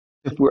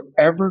If we're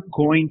ever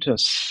going to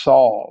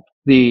solve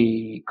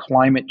the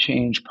climate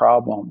change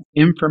problem,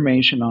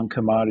 information on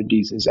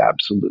commodities is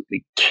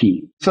absolutely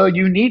key. So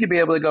you need to be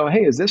able to go,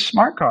 hey, is this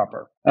smart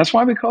copper? That's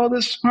why we call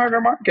this smarter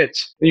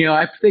markets.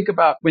 I think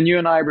about when you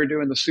and I were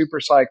doing the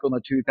super cycle in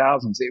the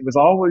 2000s, it was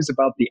always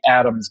about the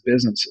atoms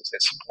businesses.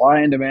 It's supply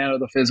and demand of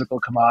the physical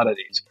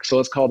commodities. So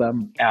let's call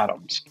them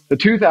atoms. The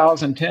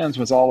 2010s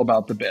was all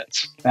about the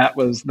bits. That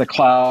was the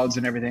clouds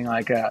and everything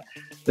like that.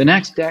 The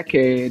next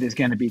decade is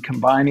going to be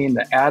combining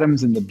the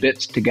atoms and the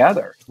bits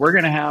together. We're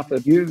going to have to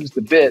use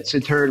the bits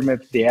to determine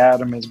if the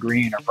atom is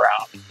green or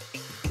brown.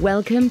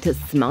 Welcome to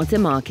Smarter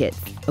Markets,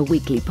 a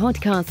weekly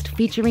podcast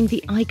featuring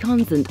the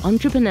icons and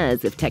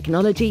entrepreneurs of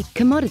technology,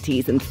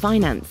 commodities and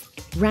finance,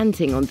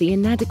 ranting on the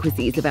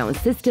inadequacies of our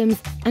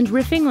systems and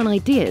riffing on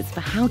ideas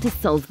for how to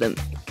solve them.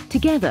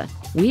 Together,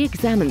 we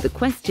examine the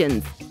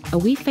questions: are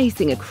we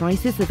facing a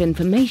crisis of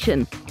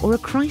information or a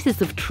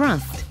crisis of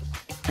trust?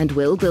 And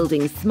will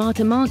building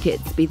smarter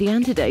markets be the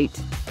antidote?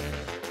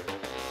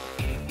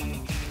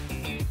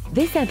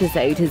 This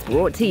episode is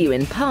brought to you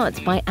in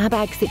part by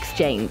Abax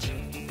Exchange,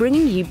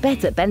 bringing you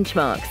better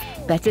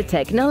benchmarks, better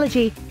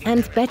technology,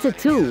 and better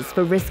tools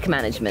for risk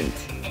management.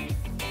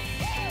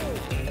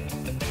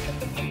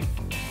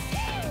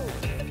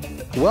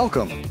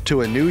 Welcome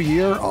to a new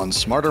year on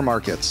Smarter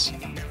Markets.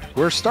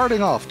 We're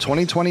starting off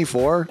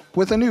 2024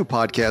 with a new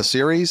podcast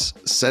series,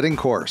 Setting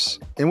Course,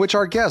 in which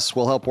our guests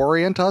will help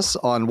orient us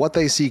on what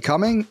they see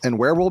coming and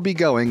where we'll be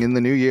going in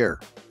the new year.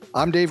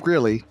 I'm Dave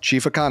Greely,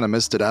 Chief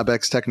Economist at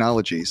Abax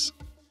Technologies.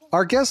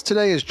 Our guest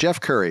today is Jeff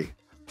Currie,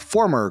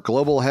 former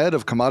Global Head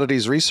of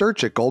Commodities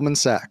Research at Goldman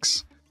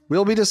Sachs.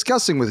 We'll be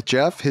discussing with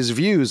Jeff his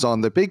views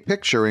on the big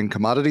picture in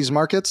commodities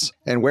markets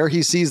and where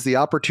he sees the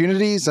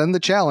opportunities and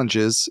the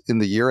challenges in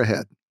the year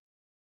ahead.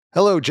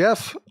 Hello,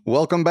 Jeff.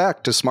 Welcome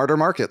back to Smarter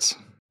Markets.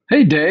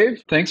 Hey,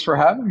 Dave. Thanks for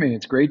having me.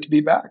 It's great to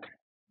be back.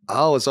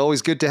 Oh, it's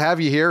always good to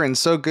have you here, and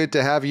so good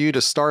to have you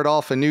to start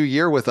off a new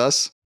year with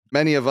us.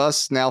 Many of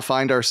us now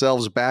find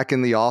ourselves back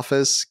in the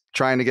office,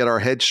 trying to get our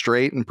heads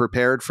straight and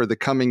prepared for the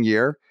coming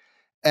year.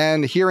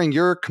 And hearing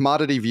your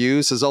commodity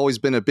views has always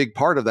been a big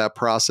part of that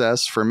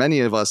process for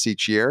many of us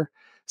each year.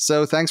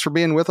 So thanks for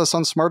being with us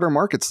on Smarter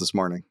Markets this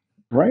morning.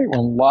 Right.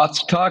 Well, lots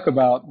to talk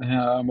about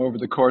over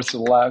the course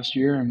of the last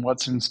year and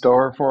what's in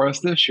store for us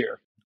this year.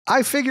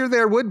 I figured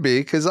there would be,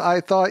 because I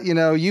thought,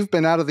 you've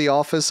been out of the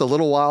office a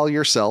little while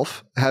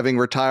yourself, having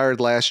retired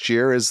last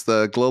year as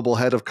the Global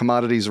Head of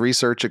Commodities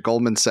Research at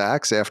Goldman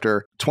Sachs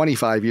after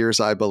 25 years,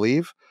 I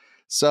believe.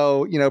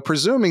 So,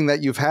 presuming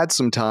that you've had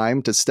some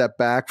time to step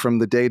back from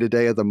the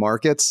day-to-day of the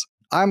markets,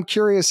 I'm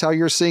curious how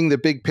you're seeing the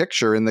big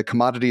picture in the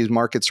commodities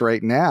markets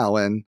right now.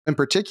 And in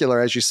particular,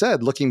 as you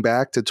said, looking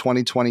back to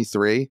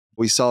 2023,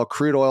 we saw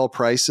crude oil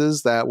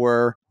prices that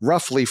were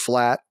roughly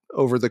flat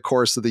over the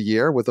course of the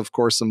year, with, of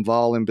course, some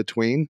vol in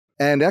between,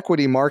 and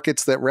equity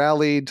markets that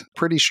rallied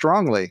pretty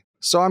strongly.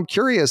 So I'm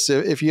curious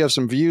if you have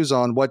some views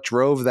on what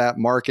drove that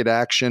market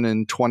action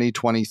in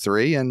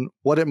 2023 and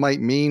what it might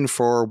mean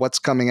for what's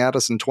coming at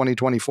us in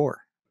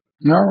 2024.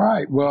 All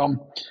right.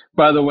 Well,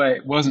 by the way,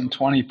 it wasn't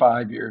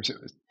 25 years.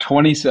 It was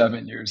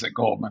 27 years at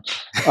Goldman.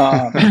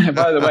 By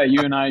the way,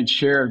 you and I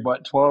shared,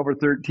 12 or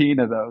 13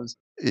 of those?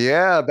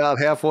 Yeah, about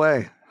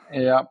halfway.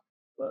 Yeah.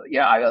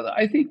 Yeah,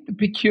 I think the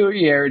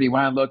peculiarity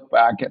when I look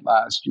back at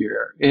last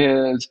year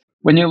is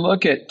when you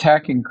look at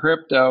tech and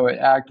crypto, it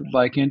acted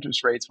like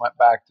interest rates went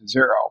back to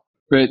zero.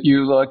 But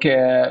you look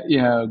at,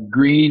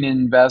 green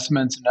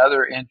investments and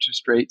other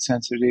interest rate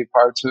sensitive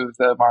parts of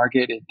the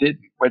market, it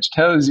didn't, which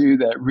tells you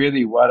that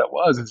really what it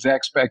was is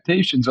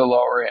expectations of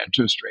lower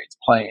interest rates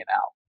playing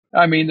out.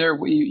 I mean,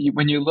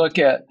 when you look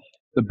at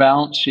the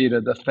balance sheet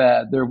of the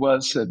Fed, there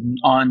was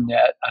on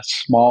net a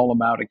small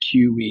amount of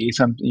QE,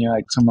 something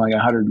like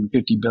 $150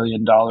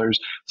 billion.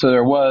 So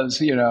there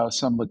was,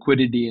 some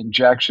liquidity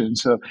injection.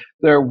 So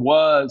there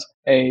was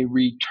a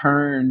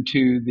return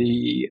to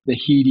the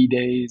heady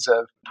days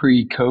of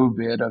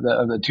pre-COVID of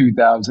the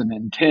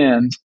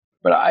 2010s.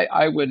 But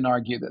I wouldn't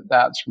argue that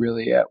that's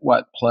really at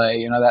what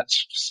play. That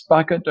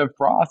bucket of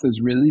froth is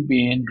really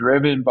being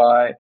driven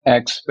by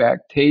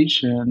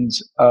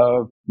expectations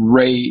of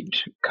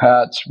rate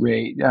cuts,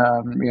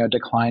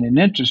 decline in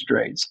interest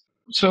rates.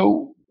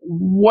 So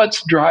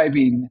what's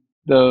driving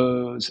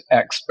those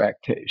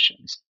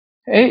expectations?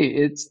 Hey,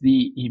 it's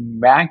the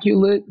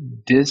immaculate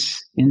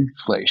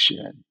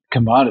disinflation,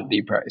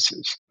 commodity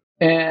prices.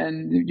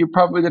 And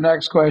the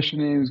next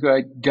question is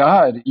like,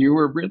 God, you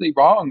were really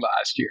wrong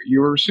last year. You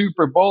were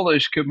super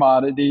bullish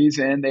commodities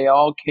and they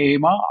all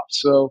came off.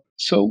 So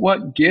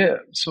what gives?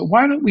 So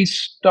why don't we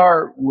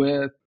start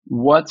with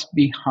what's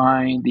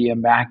behind the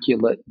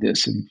immaculate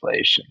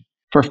disinflation?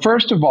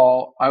 First of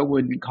all, I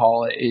wouldn't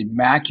call it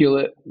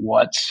immaculate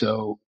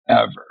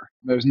whatsoever.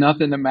 There's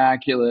nothing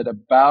immaculate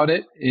about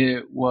it.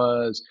 It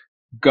was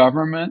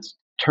governments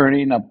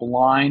turning a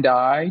blind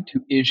eye to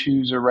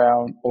issues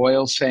around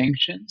oil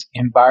sanctions,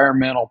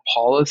 environmental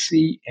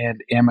policy,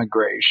 and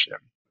immigration.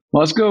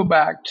 Let's go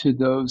back to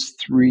those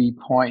 3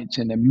 points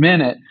in a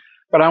minute,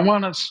 but I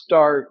want to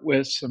start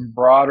with some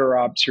broader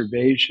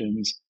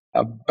observations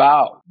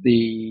about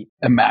the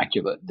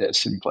immaculate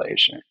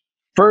disinflation.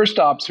 First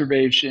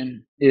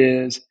observation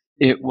is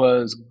it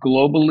was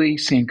globally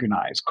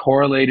synchronized,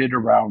 correlated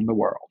around the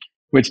world,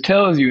 which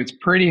tells you it's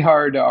pretty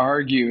hard to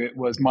argue it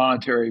was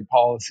monetary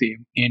policy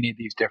in any of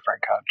these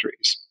different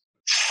countries.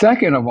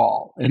 Second of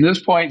all, and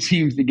this point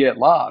seems to get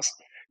lost,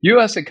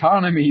 U.S.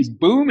 economy is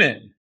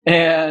booming.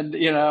 And,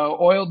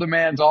 oil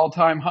demand's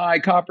all-time high,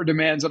 copper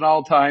demand's an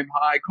all-time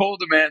high, coal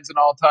demand's an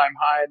all-time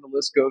high, and the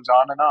list goes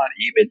on and on.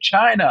 Even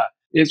China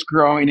is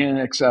growing in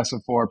excess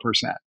of 4%.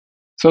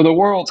 So the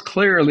world's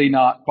clearly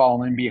not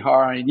falling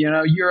behind.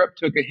 Europe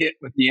took a hit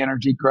with the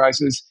energy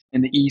crisis,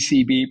 and the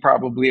ECB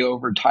probably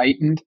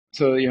over-tightened.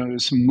 So,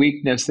 there's some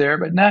weakness there,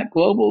 but net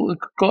global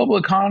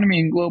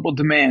economy and global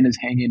demand is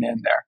hanging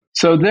in there.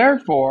 So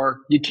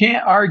therefore, you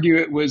can't argue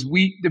it was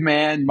weak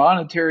demand,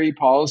 monetary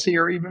policy,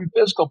 or even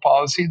fiscal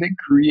policy that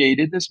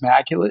created this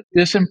immaculate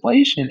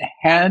disinflation. It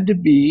had to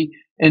be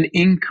an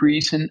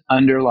increase in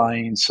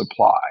underlying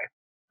supply.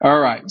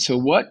 All right, so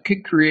what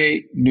could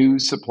create new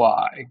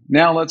supply?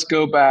 Now let's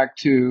go back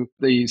to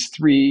these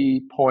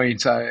 3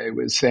 points I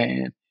was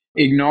saying.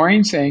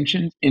 Ignoring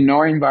sanctions,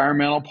 ignoring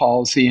environmental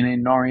policy, and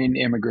ignoring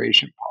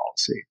immigration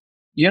policy.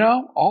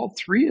 All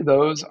 3 of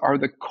those are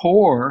the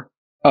core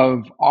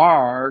of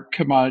our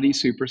commodity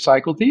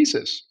supercycle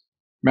thesis.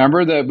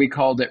 Remember that we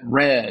called it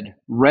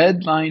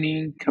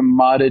redlining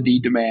commodity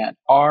demand,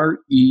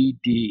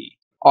 RED.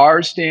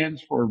 R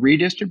stands for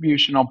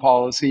redistributional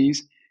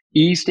policies,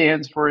 E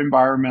stands for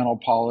environmental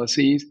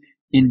policies,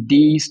 and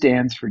D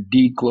stands for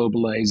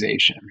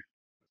deglobalization.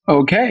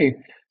 Okay,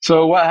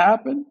 so what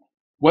happened?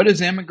 What does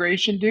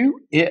immigration do?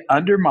 It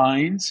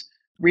undermines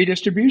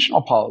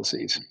redistributional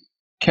policies,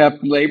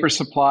 kept labor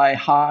supply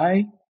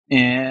high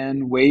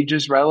and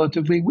wages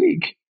relatively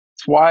weak.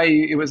 That's why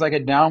it was like a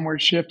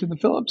downward shift in the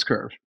Phillips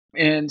curve.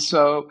 And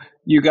so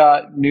you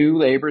got new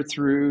labor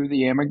through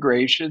the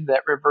immigration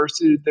that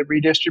reverses the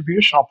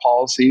redistributional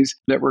policies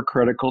that were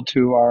critical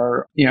to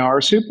our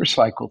super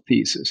cycle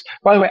thesis.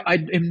 By the way, I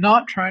am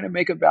not trying to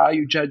make a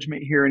value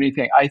judgment here or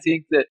anything. I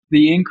think that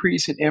the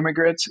increase in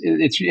immigrants,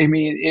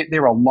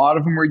 there were a lot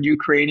of them were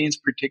Ukrainians,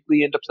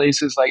 particularly into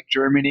places like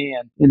Germany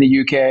and in the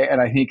UK. And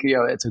I think,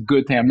 it's a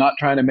good thing. I'm not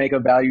trying to make a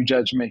value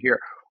judgment here.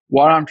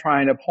 What I'm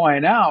trying to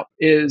point out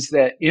is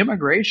that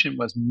immigration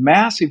was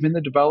massive in the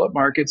developed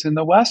markets in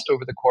the West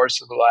over the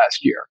course of the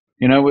last year.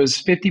 It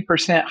was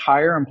 50%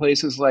 higher in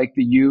places like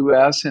the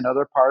US and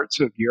other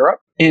parts of Europe.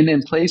 And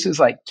in places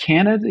like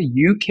Canada,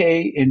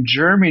 UK, and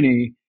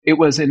Germany, it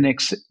was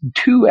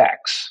 2x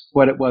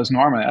what it was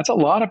normally. That's a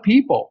lot of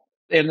people.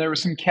 And there were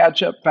some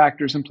catch-up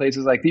factors in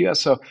places like the US.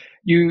 So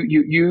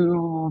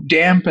you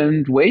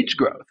dampened wage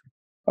growth.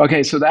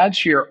 Okay, so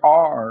that's your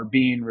R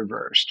being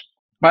reversed.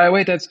 By the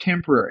way, that's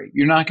temporary.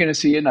 You're not going to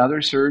see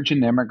another surge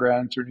in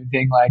immigrants or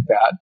anything like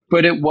that.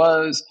 But it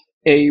was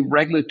a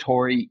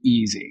regulatory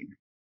easing.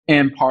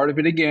 And part of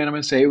it, again, I'm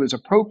going to say it was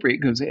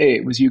appropriate because, A,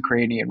 it was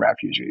Ukrainian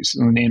refugees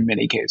in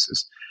many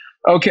cases.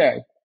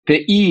 Okay,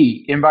 the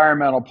E,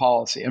 environmental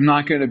policy. I'm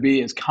not going to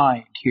be as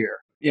kind here.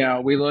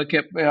 We look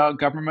at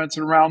governments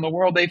around the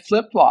world, they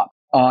flip-flop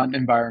on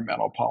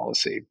environmental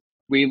policy.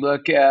 We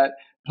look at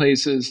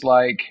places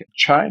like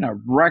China,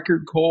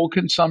 record coal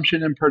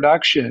consumption and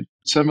production.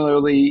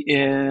 Similarly,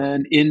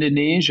 in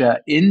Indonesia,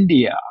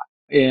 India,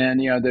 and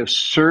the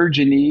surge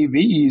in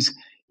EVs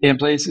in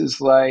places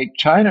like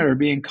China are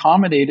being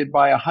accommodated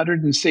by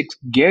 106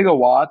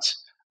 gigawatts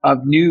of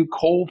new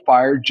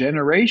coal-fired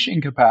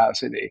generation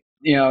capacity.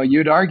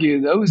 You'd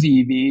argue those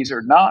EVs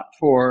are not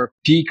for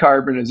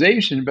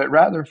decarbonization, but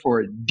rather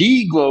for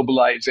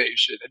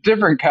deglobalization, a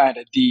different kind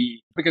of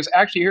D. Because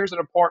actually, here's an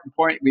important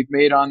point we've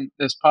made on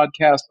this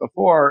podcast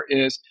before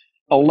is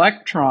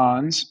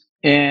electrons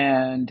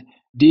and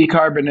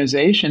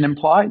decarbonization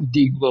implies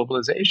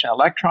deglobalization.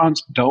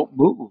 Electrons don't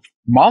move.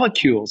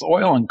 Molecules,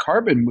 oil and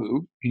carbon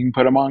move. You can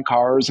put them on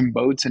cars and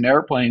boats and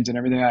airplanes and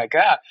everything like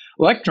that.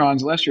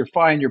 Electrons, unless you're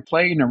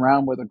playing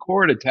around with a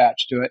cord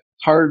attached to it,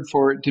 hard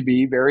for it to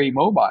be very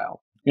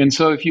mobile. And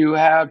so if you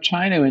have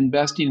China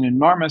investing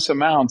enormous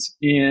amounts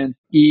in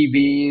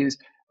EVs,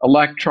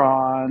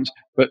 electrons,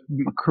 but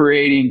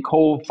creating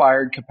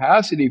coal-fired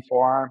capacity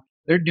for them,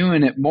 they're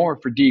doing it more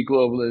for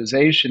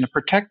deglobalization to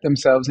protect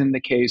themselves in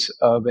the case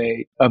of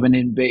an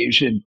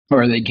invasion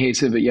or in the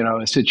case of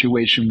a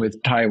situation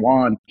with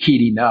Taiwan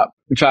heating up.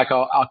 In fact,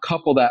 I'll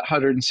couple that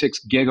 106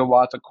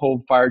 gigawatts of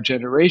coal-fired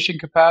generation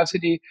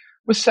capacity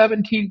with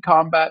 17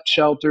 combat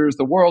shelters,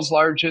 the world's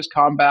largest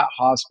combat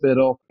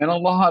hospital, and a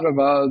lot of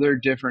other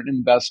different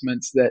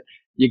investments that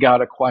you got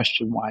to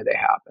question why they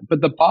happen.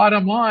 But the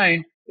bottom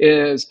line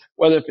is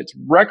whether if it's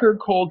record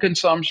coal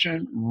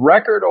consumption,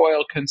 record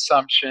oil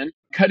consumption,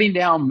 cutting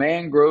down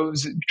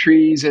mangroves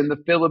trees in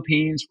the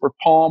Philippines for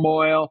palm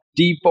oil,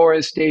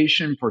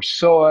 deforestation for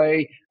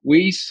soy,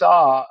 we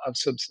saw a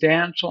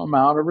substantial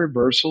amount of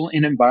reversal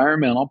in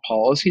environmental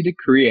policy to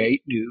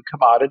create new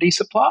commodity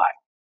supply.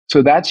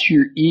 So that's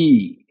your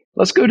E.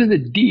 Let's go to the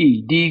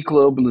D,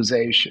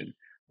 deglobalization.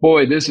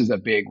 Boy, this is a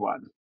big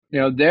one.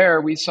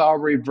 There we saw a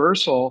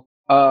reversal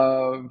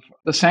of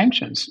the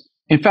sanctions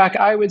In fact,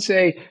 I would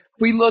say if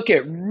we look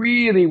at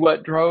really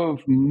what drove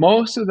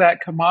most of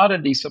that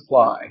commodity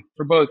supply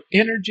for both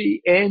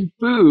energy and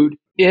food,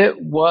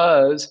 it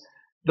was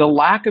the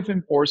lack of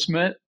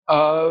enforcement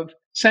of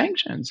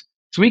sanctions.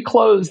 So we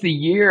closed the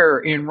year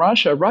in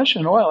Russia.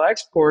 Russian oil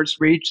exports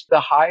reached the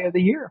high of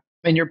the year,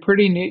 and you're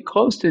pretty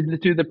close to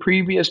the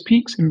previous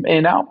peaks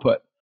in output.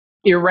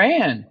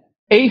 Iran,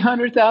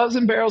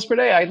 800,000 barrels per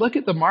day. I look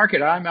at the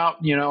market. I'm out,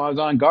 I was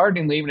on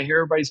gardening leave and I hear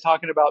everybody's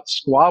talking about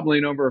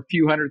squabbling over a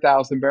few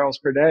 100,000 barrels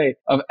per day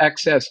of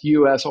excess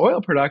U.S.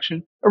 oil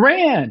production.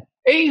 Iran,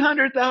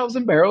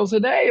 800,000 barrels a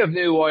day of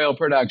new oil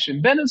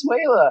production.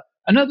 Venezuela,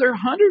 another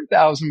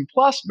 100,000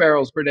 plus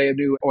barrels per day of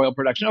new oil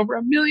production, over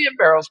 1 million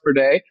barrels per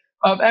day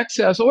of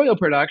excess oil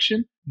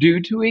production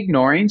due to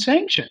ignoring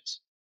sanctions.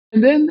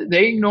 And then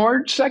they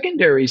ignored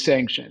secondary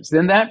sanctions.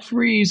 Then that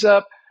frees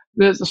up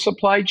the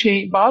supply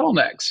chain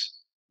bottlenecks,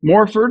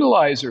 more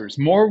fertilizers,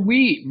 more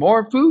wheat,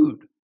 more food.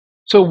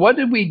 So what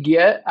did we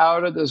get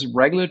out of this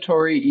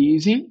regulatory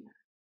easing?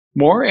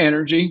 More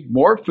energy,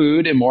 more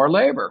food, and more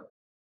labor.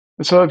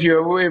 So if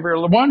you're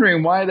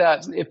wondering why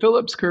that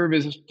Phillips curve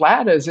is as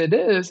flat as it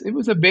is, it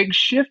was a big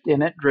shift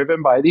in it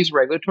driven by these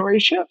regulatory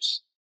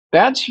shifts.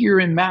 That's your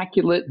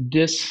immaculate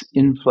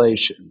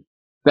disinflation.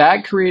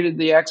 That created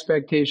the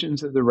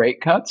expectations of the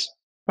rate cuts.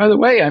 By the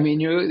way, I mean,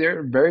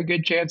 there's a very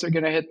good chance they're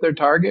going to hit their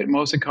target.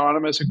 Most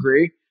economists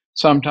agree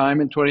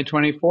sometime in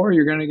 2024,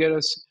 you're going to get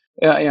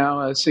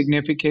a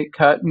significant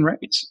cut in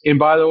rates. And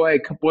by the way,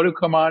 what do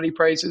commodity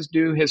prices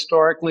do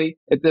historically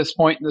at this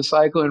point in the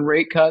cycle in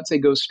rate cuts? They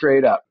go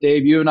straight up.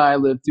 Dave, you and I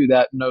lived through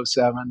that in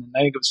 '07. And I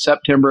think it was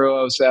September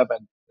of '07.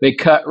 They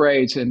cut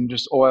rates and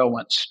just oil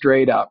went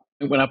straight up.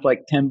 It went up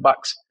like $10.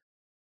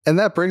 And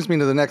that brings me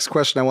to the next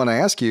question I want to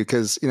ask you,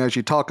 because, as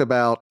you talk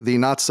about the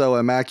not so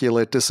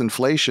immaculate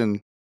disinflation,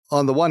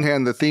 on the one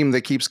hand, the theme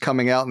that keeps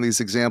coming out in these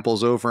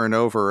examples over and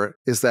over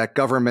is that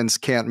governments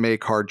can't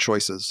make hard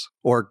choices,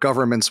 or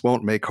governments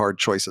won't make hard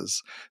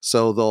choices.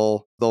 So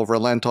they'll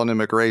relent on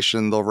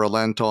immigration, they'll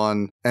relent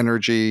on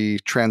energy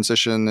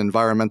transition,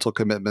 environmental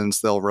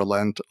commitments, they'll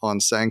relent on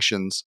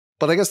sanctions.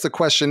 But I guess the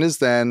question is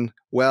then,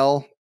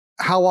 well,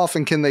 how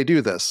often can they do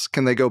this?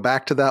 Can they go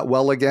back to that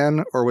well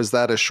again, or was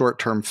that a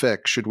short-term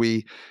fix? Should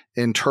we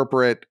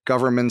interpret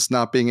governments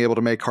not being able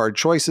to make hard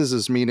choices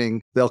as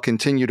meaning they'll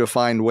continue to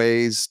find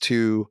ways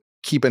to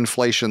keep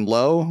inflation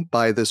low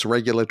by this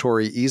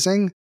regulatory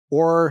easing?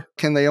 Or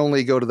can they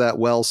only go to that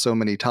well so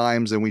many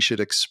times and we should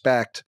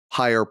expect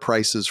higher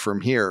prices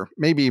from here?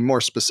 Maybe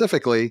more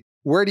specifically,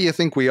 where do you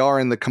think we are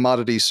in the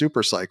commodity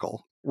supercycle?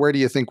 Where do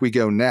you think we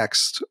go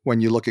next when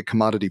you look at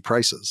commodity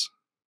prices?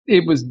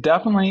 It was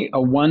definitely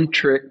a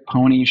one-trick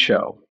pony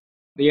show.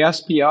 The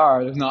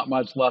SPR, there's not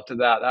much left of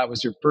that. That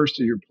was your first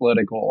of your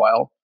political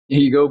oil.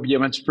 You go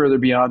much further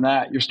beyond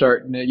that, you're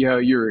starting to,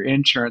 your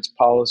insurance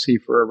policy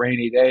for a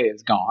rainy day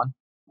is gone.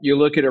 You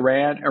look at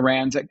Iran,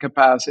 Iran's at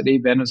capacity.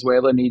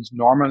 Venezuela needs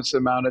enormous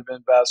amount of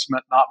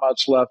investment, not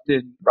much left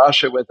in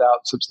Russia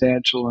without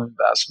substantial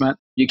investment.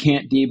 You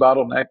can't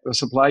debottleneck the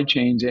supply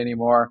chains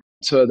anymore.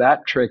 So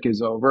that trick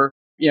is over.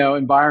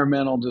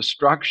 Environmental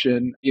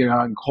destruction,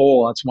 on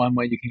coal, that's one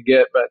way you can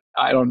get, but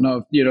I don't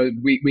know if,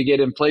 we get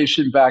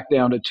inflation back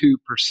down to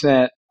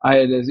 2%. I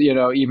had,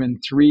 even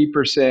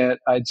 3%,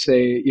 I'd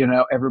say,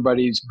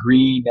 everybody's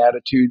green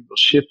attitude will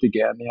shift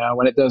again.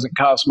 When it doesn't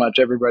cost much,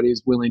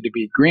 everybody's willing to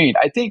be green.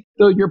 I think,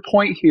 though, your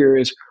point here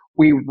is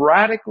we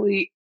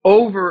radically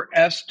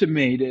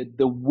overestimated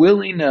the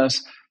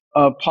willingness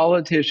of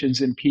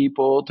politicians and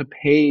people to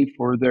pay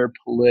for their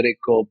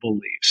political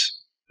beliefs.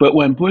 But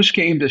when push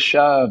came to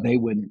shove, they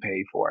wouldn't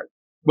pay for it.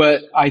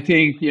 But I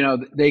think,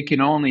 they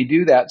can only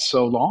do that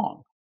so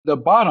long. The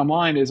bottom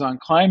line is on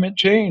climate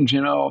change,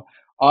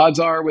 odds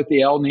are with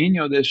the El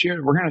Nino this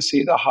year, we're going to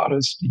see the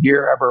hottest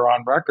year ever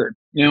on record.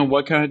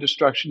 What kind of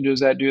destruction does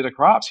that do to the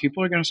crops?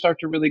 People are going to start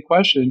to really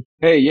question,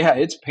 hey, yeah,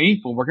 it's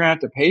painful. We're going to have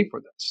to pay for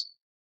this.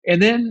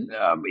 And then,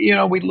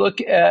 we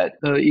look at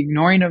the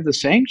ignoring of the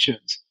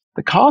sanctions.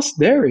 The cost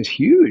there is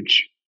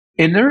huge.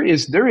 And there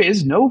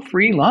is no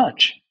free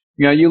lunch.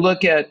 You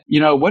look at,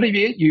 what have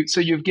so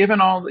you've given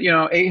all,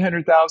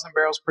 800,000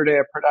 barrels per day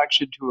of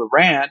production to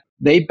Iran.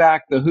 They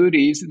back the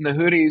Houthis, and the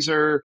Houthis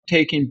are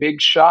taking big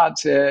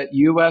shots at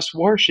U.S.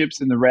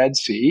 warships in the Red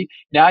Sea.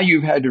 Now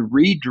you've had to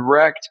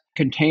redirect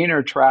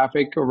container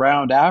traffic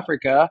around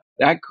Africa.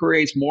 That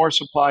creates more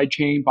supply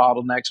chain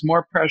bottlenecks,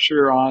 more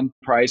pressure on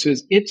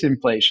prices. It's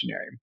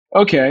inflationary.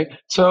 Okay,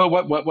 so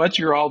what's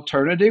your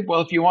alternative? Well,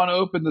 if you want to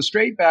open the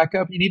strait back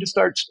up, you need to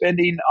start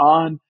spending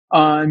on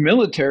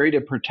military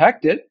to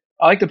protect it.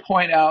 I like to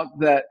point out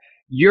that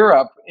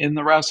Europe and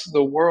the rest of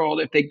the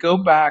world, if they go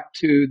back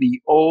to the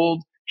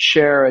old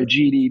share of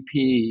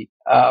GDP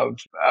of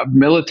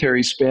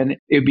military spend,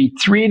 it would be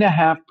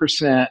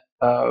 3.5%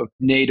 of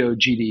NATO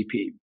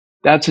GDP.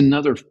 That's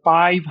another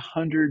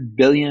 $500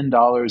 billion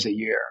a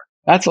year.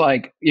 That's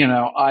like,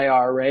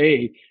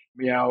 IRA,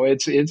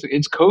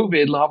 it's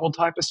COVID level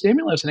type of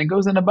stimulus, and it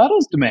goes into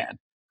metals demand,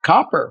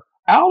 copper,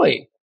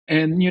 alley.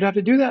 And you'd have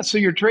to do that. So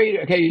your trade,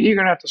 okay, you're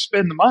going to have to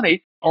spend the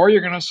money or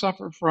you're going to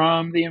suffer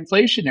from the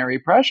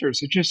inflationary pressures.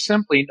 There's just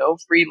simply no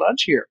free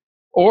lunch here.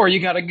 Or you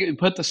got to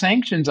put the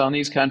sanctions on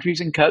these countries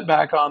and cut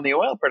back on the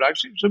oil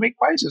production to make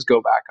prices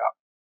go back up.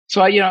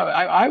 So,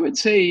 I would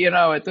say,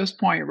 at this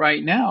point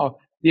right now,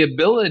 the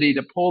ability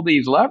to pull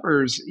these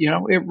levers,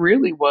 it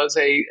really was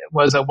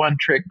a one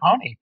trick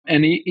pony.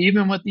 And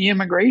even with the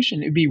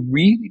immigration, it'd be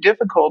really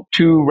difficult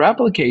to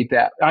replicate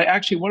that.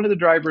 One of the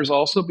drivers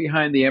also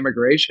behind the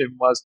immigration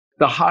was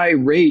the high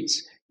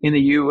rates in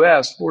the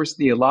U.S. forced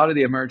a lot of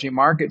the emerging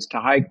markets to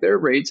hike their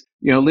rates.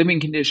 Living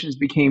conditions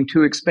became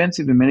too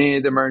expensive in many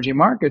of the emerging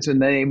markets,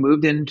 and they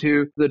moved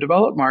into the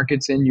developed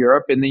markets in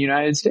Europe and the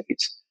United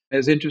States.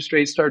 As interest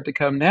rates start to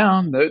come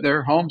down,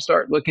 their homes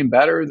start looking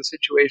better, the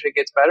situation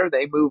gets better,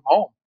 they move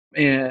home.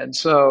 And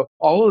so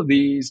all of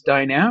these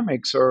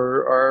dynamics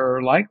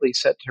are likely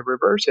set to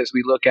reverse as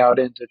we look out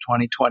into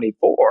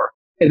 2024.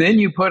 And then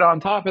you put on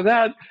top of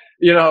that,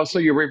 so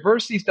you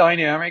reverse these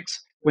dynamics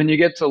when you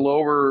get to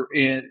lower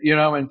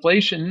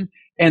inflation,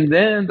 and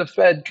then the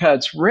Fed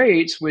cuts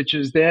rates, which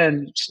is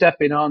then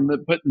putting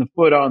the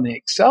foot on the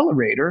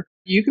accelerator.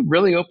 You could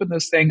really open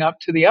this thing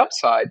up to the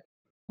upside.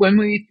 When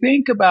we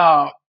think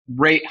about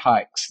rate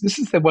hikes, this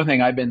is the one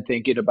thing I've been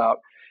thinking about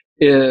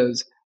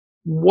is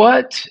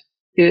what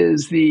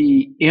is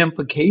the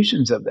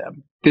implications of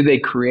them? Do they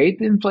create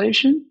the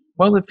inflation?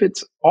 Well, if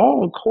it's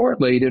all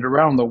correlated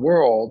around the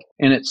world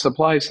and it's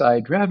supply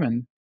side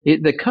driven,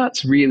 the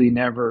cuts really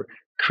never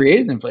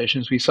created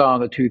inflation as we saw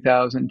in the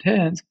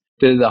 2010s.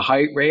 Did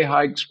the rate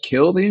hikes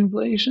kill the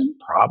inflation?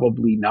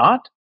 Probably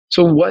not.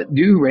 So what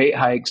do rate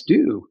hikes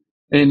do?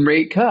 And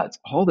rate cuts,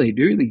 all they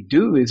really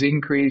do is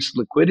increase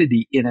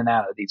liquidity in and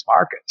out of these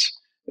markets,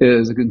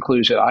 is a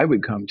conclusion I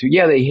would come to.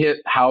 Yeah, they hit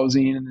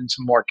housing and then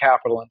some more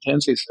capital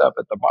intensive stuff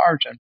at the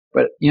margin.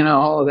 But,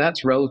 all of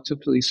that's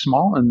relatively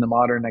small in the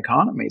modern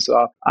economy.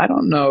 So I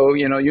don't know,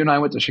 you and I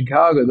went to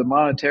Chicago, the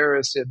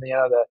monetarists and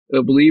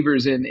the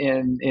believers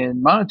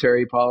in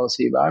monetary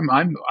policy. But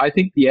I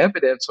think the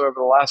evidence over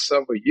the last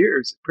several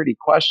years is pretty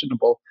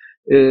questionable.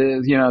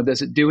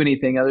 Does it do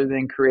anything other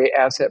than create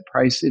asset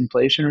price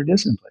inflation or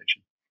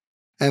disinflation?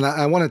 And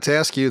I wanted to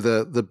ask you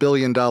the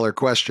billion-dollar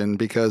question,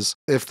 because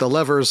if the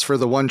levers for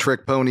the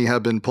one-trick pony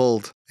have been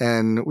pulled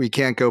and we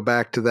can't go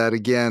back to that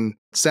again,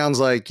 it sounds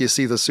like you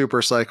see the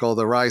super cycle,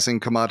 the rising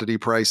commodity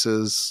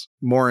prices,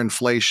 more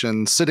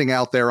inflation sitting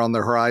out there on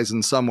the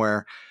horizon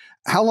somewhere.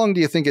 How long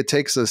do you think it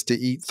takes us to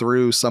eat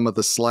through some of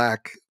the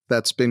slack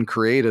that's been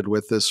created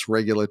with this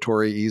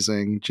regulatory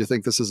easing? Do you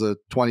think this is a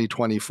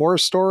 2024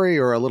 story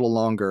or a little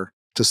longer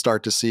to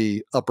start to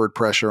see upward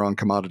pressure on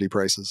commodity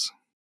prices?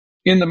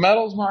 In the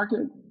metals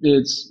market,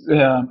 it's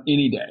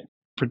any day,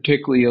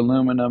 particularly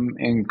aluminum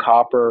and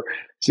copper.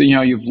 So,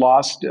 you've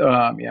lost,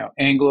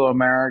 Anglo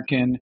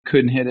American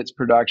couldn't hit its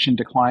production,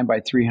 declined by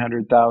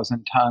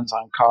 300,000 tons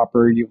on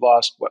copper. You've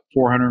lost,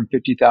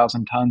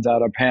 450,000 tons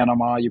out of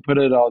Panama. You put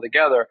it all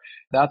together,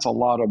 that's a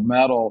lot of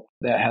metal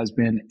that has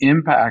been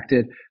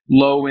impacted.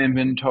 Low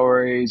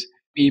inventories,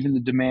 even the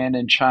demand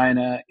in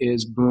China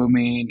is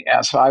booming.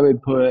 So I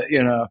would put,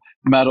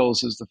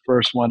 metals as the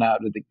first one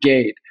out of the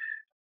gate.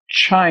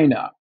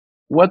 China.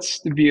 What's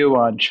the view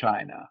on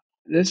China?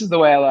 This is the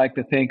way I like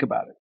to think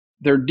about it.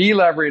 They're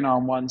delevering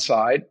on one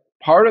side.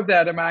 Part of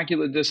that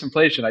immaculate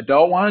disinflation, I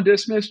don't want to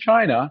dismiss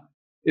China,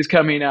 is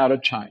coming out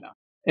of China.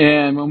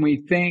 And when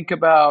we think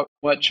about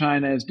what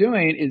China is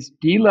doing, is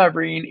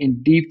delevering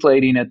and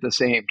deflating at the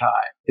same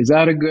time. Is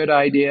that a good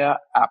idea?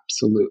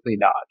 Absolutely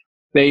not.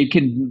 They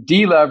can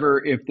delever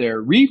if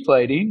they're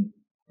reflating,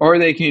 or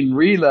they can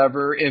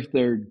relever if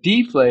they're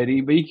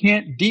deflating, but you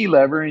can't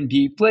delever and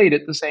deflate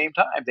at the same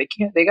time.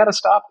 They got to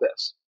stop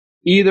this.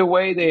 Either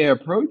way they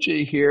approach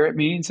it here, it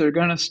means they're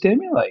going to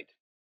stimulate.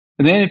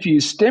 And then if you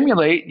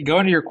stimulate, you go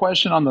into your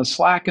question on the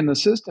slack in the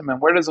system,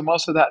 and where does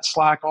most of that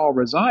slack all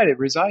reside? It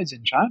resides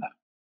in China.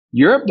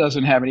 Europe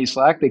doesn't have any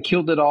slack. They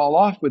killed it all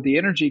off with the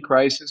energy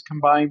crisis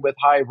combined with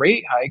high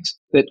rate hikes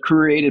that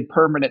created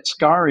permanent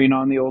scarring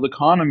on the old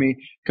economy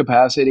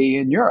capacity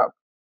in Europe.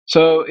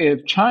 So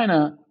if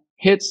China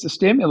hits the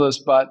stimulus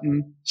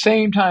button,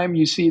 same time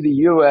you see the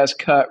U.S.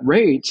 cut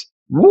rates,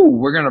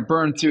 we're going to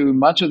burn through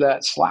much of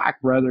that slack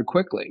rather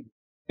quickly.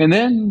 And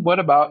then what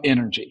about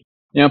energy?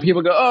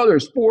 People go,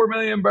 there's 4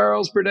 million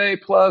barrels per day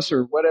plus,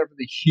 or whatever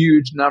the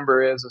huge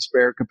number is of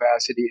spare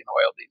capacity in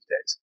oil these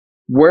days.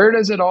 Where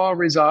does it all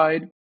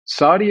reside?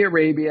 Saudi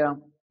Arabia,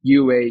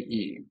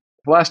 UAE.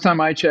 The last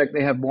time I checked,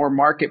 they have more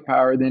market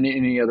power than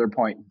any other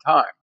point in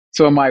time.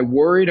 So am I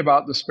worried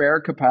about the spare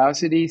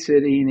capacity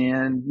sitting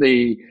in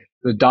the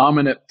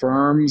dominant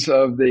firms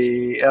of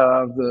the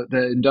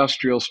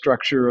industrial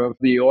structure of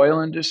the oil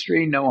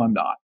industry? No, I'm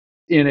not.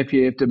 And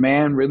if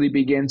demand really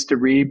begins to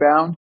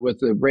rebound with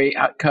the rate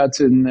cuts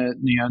in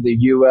the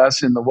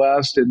U.S. and the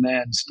West, and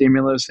then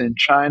stimulus in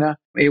China,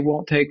 it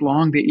won't take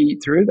long to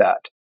eat through that.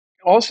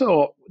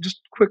 Also, just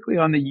quickly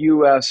on the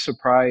U.S.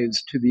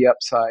 surprise to the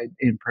upside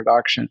in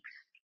production.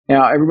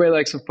 Now, everybody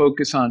likes to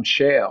focus on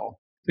shale.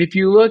 If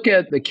you look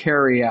at the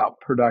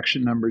carry-out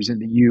production numbers in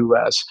the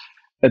U.S.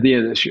 at the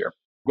end of this year,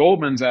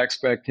 Goldman's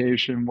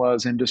expectation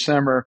was in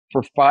December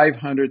for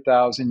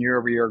 500,000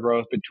 year-over-year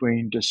growth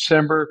between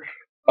December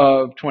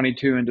of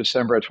 22 and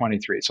December of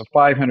 23. So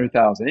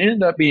 500,000. It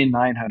ended up being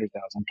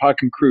 900,000.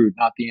 Talking crude,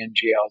 not the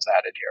NGLs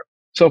added here.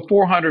 So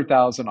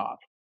 400,000 off.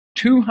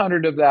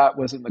 200 of that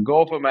was in the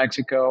Gulf of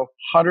Mexico,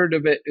 100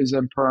 of it is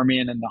in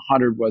Permian, and the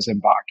 100 was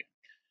in Bakken.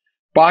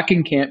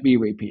 Bakken can't be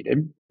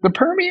repeated. The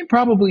Permian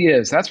probably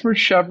is. That's where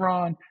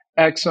Chevron,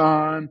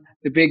 Exxon,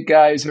 the big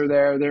guys are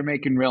there. They're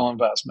making real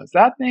investments.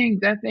 That thing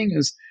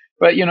is,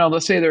 but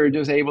let's say they're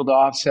just able to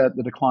offset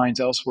the declines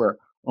elsewhere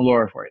or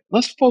lower for it.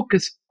 Let's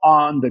focus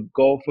on the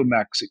Gulf of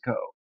Mexico.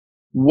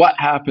 What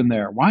happened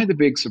there? Why the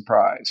big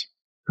surprise?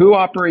 Who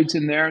operates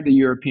in there? The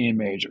European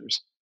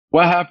majors.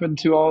 What happened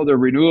to all the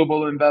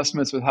renewable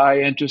investments with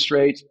high interest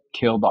rates?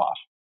 Killed off.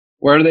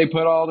 Where do they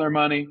put all their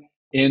money?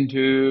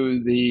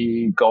 Into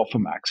the Gulf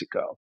of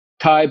Mexico.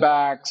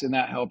 Tiebacks, and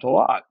that helped a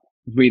lot.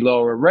 If we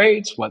lower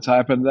rates, what's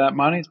happened to that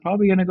money? It's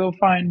probably going to go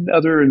find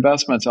other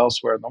investments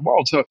elsewhere in the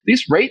world. So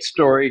this rate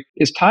story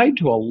is tied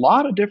to a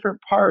lot of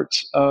different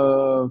parts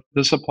of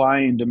the supply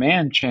and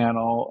demand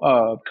channel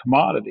of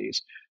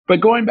commodities. But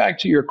going back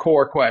to your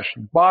core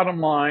question, bottom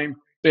line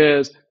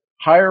is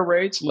higher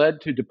rates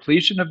led to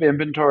depletion of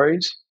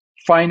inventories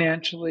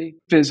financially,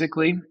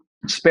 physically,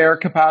 spare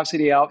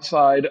capacity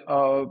outside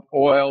of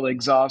oil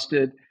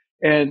exhausted.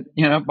 And,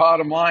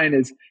 bottom line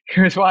is,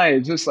 here's why.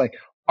 It's just like,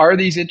 are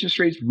these interest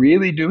rates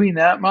really doing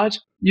that much?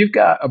 You've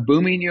got a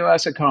booming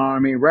U.S.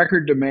 economy,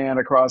 record demand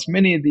across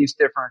many of these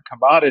different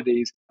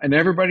commodities, and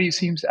everybody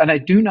seems, and I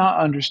do not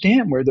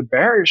understand where the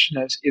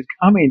bearishness is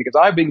coming, because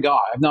I've been gone.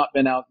 I've not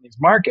been out in these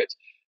markets.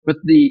 But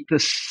the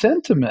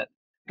sentiment,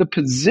 the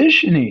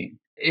positioning,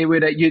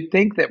 you'd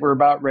think that we're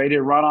about ready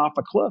to run off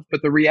a cliff.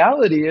 But the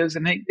reality is,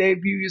 and Dave,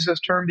 you used this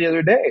term the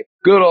other day,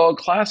 good old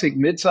classic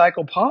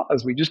mid-cycle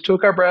pause. We just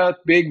took our breath,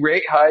 big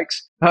rate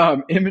hikes,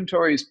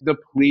 inventories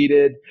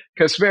depleted,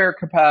 spare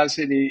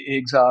capacity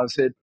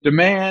exhausted,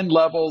 demand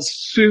levels,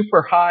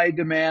 super high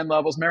demand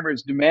levels. Remember,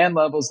 it's demand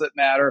levels that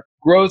matter,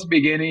 growth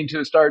beginning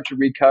to start to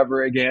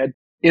recover again.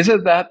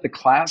 Isn't that the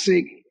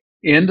classic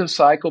end of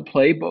cycle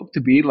playbook to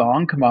be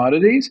long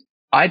commodities?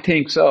 I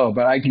think so,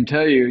 but I can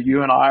tell you,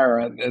 you and I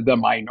are the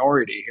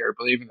minority here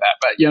believing that.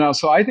 But,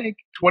 so I think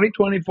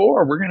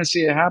 2024, we're going to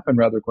see it happen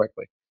rather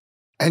quickly.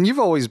 And you've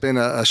always been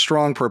a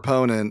strong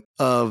proponent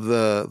of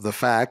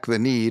the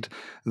need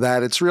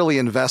that it's really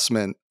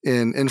investment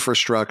in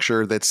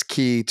infrastructure that's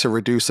key to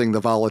reducing the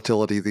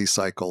volatility of these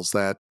cycles,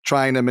 that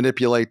trying to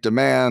manipulate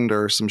demand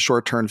or some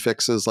short-term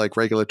fixes like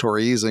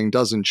regulatory easing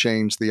doesn't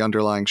change the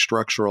underlying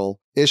structural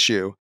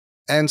issue.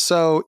 And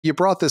so you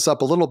brought this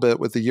up a little bit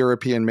with the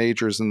European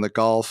majors in the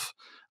Gulf.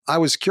 I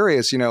was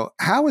curious,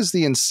 how is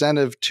the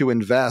incentive to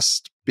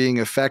invest being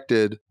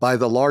affected by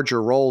the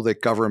larger role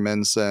that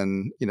governments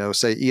and,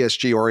 say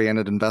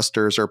ESG-oriented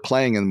investors are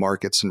playing in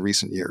markets in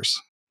recent years?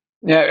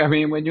 Yeah, I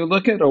mean, when you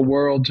look at a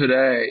world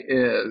today,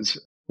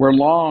 we're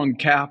long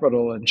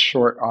capital and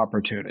short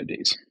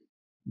opportunities.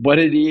 What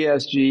did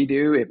ESG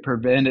do? It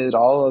prevented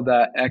all of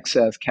that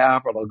excess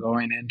capital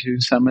going into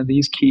some of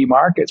these key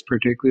markets,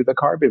 particularly the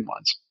carbon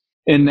ones.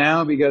 And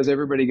now, because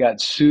everybody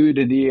got sued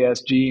in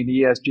ESG and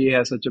ESG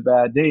has such a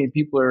bad name,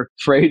 people are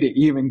afraid to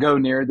even go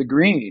near the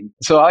green.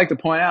 So I like to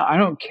point out, I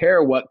don't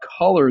care what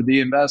color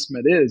the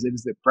investment is.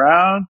 Is it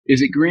brown?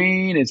 Is it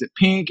green? Is it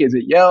pink? Is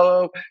it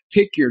yellow?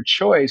 Pick your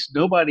choice.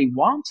 Nobody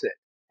wants it.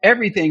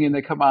 Everything in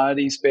the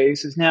commodity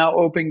space is now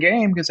open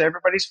game because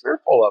everybody's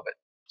fearful of it.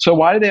 So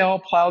why do they all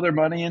plow their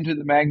money into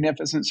the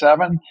Magnificent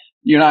Seven?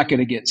 You're not going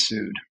to get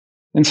sued.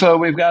 And so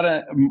we've got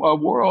a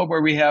world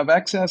where we have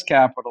excess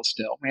capital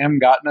still. We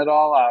haven't gotten it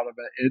all out of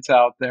it. It's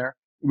out there.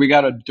 We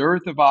got a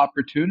dearth of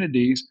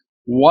opportunities.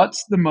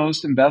 What's the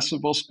most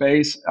investable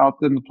space out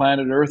in the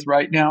planet Earth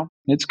right now?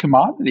 It's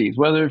commodities,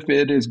 whether if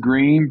it is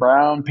green,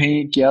 brown,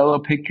 pink, yellow,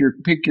 pick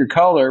your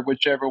color,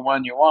 whichever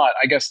one you want.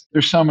 I guess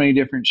there's so many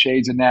different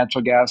shades of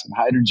natural gas and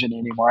hydrogen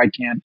anymore.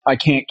 I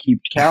can't keep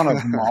count of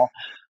them all.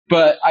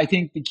 But I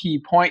think the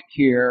key point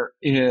here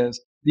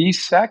is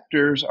these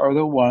sectors are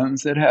the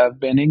ones that have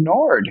been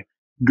ignored,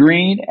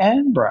 green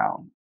and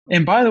brown.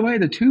 And by the way,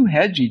 the two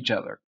hedge each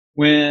other.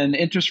 When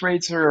interest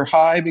rates are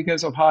high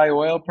because of high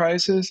oil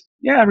prices,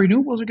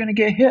 renewables are going to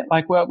get hit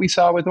like what we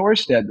saw with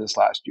Ørsted this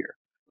last year.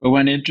 But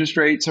when interest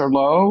rates are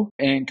low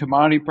and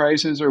commodity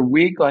prices are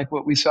weak, like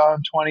what we saw in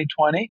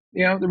 2020,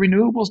 the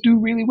renewables do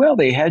really well.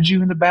 They hedge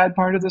you in the bad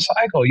part of the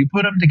cycle. You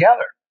put them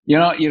together.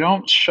 You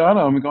don't shun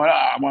them going,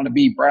 I want to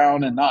be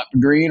brown and not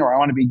green, or I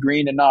want to be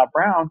green and not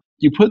brown.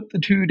 You put the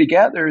two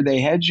together,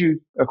 they hedge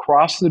you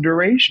across the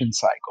duration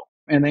cycle,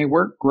 and they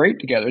work great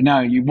together.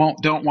 Now, you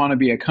don't want to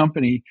be a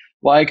company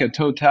like a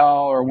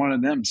Total or one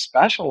of them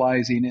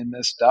specializing in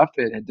this stuff.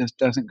 It just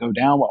doesn't go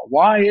down well.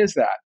 Why is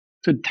that?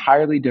 It's an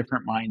entirely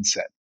different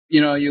mindset.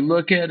 You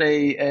look at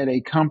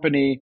a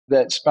company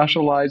that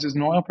specializes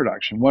in oil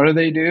production. What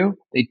do?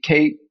 They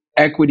take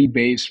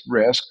equity-based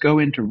risk, go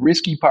into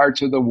risky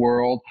parts of the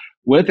world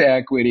with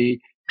equity,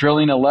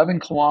 drilling 11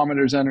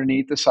 kilometers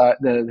underneath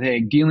the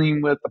thing,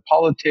 dealing with the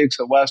politics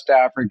of West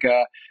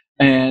Africa,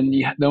 and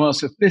the most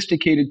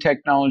sophisticated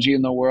technology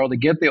in the world to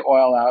get the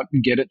oil out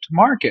and get it to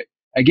market.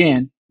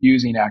 Again,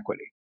 using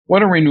equity.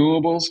 What are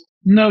renewables?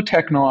 No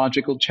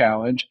technological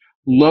challenge,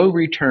 low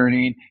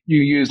returning.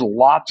 You use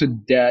lots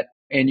of debt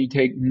and you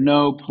take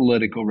no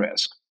political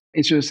risk.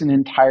 It's just an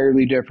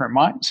entirely different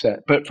mindset.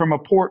 But from a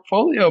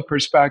portfolio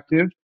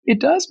perspective, it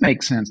does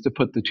make sense to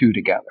put the two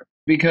together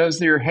because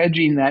they're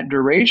hedging that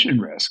duration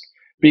risk.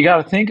 But you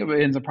got to think of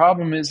it. And the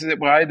problem is that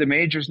why the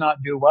majors not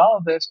do well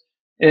at this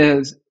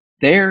is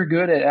they're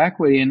good at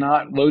equity and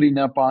not loading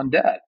up on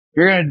debt. If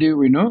you're going to do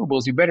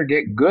renewables, you better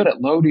get good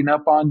at loading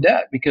up on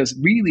debt because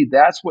really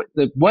that's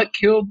what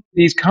killed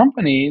these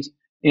companies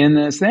in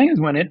this thing is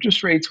when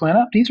interest rates went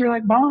up. These are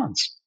like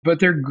bonds. But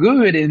they're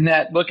good in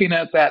that looking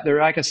at that.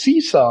 They're like a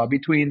seesaw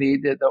between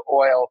the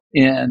oil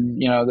and,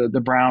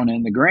 the brown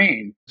and the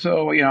green.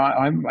 So,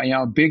 I'm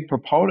a big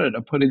proponent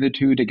of putting the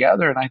two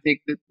together. And I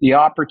think that the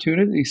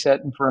opportunity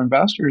setting for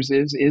investors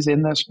is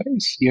in this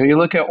space. You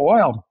look at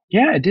oil.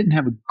 Yeah, it didn't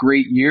have a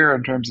great year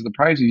in terms of the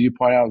prices. You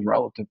point out it was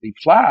relatively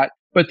flat.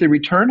 But the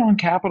return on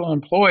capital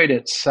employed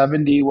at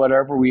 70,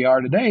 whatever we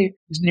are today,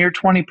 is near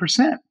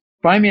 20%.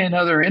 Find me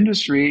another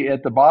industry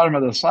at the bottom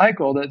of the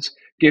cycle that's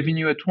giving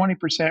you a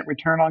 20%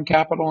 return on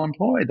capital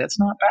employed. That's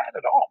not bad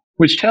at all,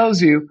 which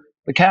tells you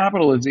the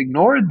capital has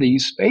ignored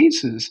these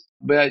spaces.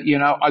 But,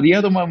 the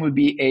other one would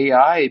be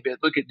AI. But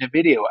look at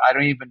NVIDIA. I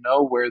don't even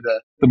know where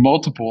the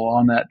multiple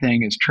on that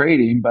thing is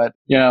trading. But,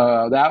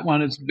 that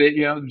one is,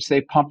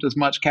 they pumped as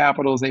much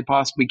capital as they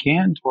possibly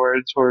can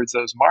towards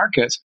those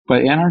markets.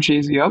 But energy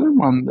is the other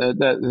one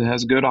that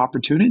has good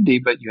opportunity,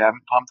 but you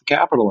haven't pumped the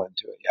capital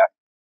into it yet.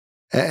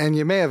 And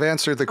you may have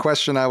answered the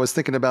question I was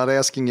thinking about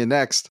asking you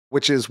next,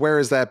 which is where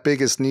is that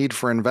biggest need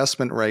for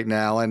investment right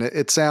now? And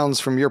it sounds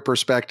from your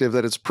perspective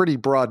that it's pretty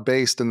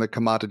broad-based in the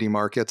commodity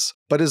markets.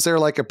 But is there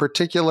like a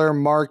particular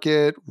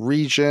market,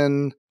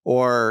 region,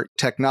 or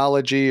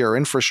technology or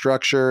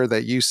infrastructure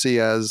that you see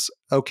as,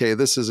 okay,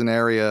 this is an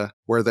area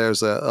where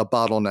there's a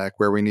bottleneck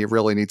where we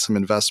really need some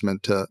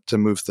investment to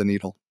move the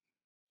needle?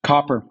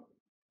 Copper.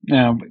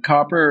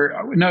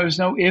 Copper, no, there's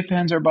no ifs,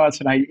 ands, or buts.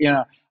 And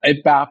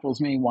it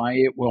baffles me why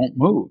it won't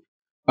move.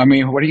 I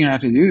mean, what are you going to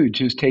have to do?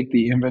 Just take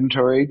the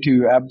inventory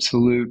to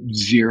absolute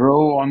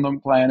zero on the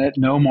planet,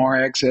 no more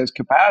excess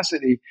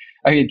capacity.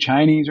 I mean,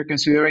 Chinese are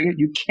considering it.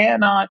 You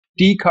cannot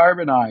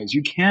decarbonize.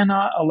 You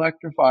cannot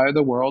electrify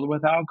the world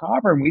without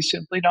copper, and we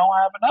simply don't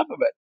have enough of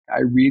it. I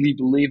really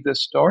believe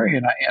this story,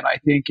 and I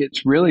think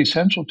it's really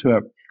essential to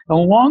it.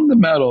 Along the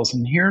metals,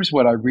 and here's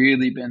what I've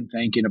really been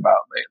thinking about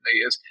lately,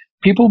 is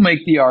people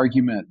make the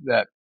argument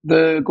that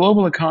the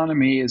global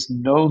economy is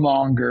no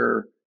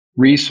longer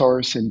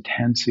resource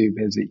intensive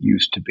as it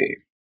used to be.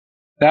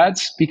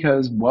 That's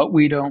because what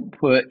we don't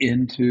put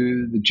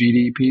into the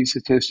GDP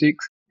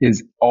statistics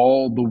is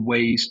all the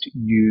waste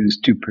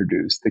used to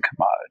produce the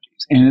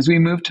commodities. And as we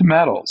move to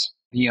metals,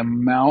 the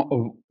amount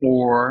of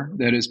ore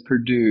that is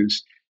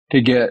produced to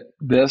get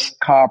this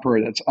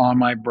copper that's on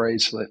my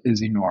bracelet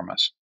is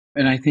enormous.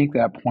 And I think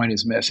that point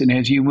is missed. And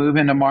as you move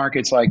into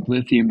markets like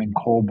lithium and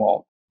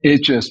cobalt,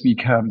 it just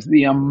becomes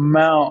the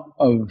amount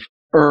of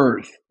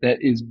earth that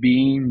is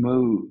being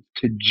moved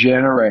to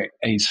generate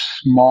a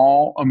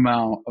small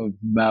amount of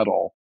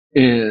metal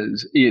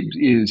is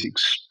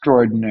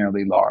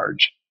extraordinarily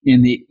large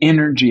in the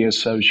energy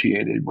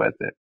associated with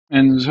it.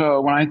 And so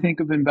when I think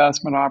of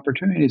investment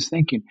opportunities,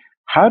 thinking,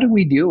 how do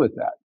we deal with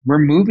that? We're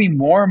moving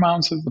more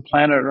amounts of the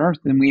planet Earth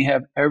than we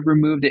have ever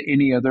moved at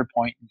any other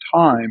point in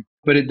time,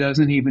 but it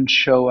doesn't even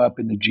show up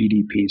in the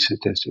GDP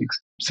statistics.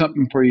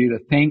 Something for you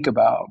to think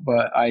about.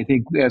 But I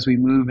think as we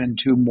move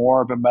into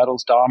more of a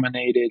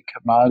metals-dominated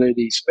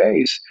commodity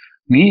space,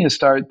 we need to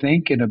start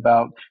thinking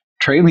about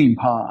trailing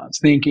ponds,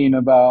 thinking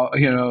about,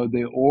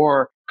 the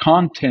ore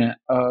content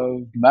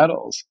of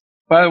metals.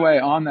 By the way,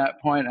 on that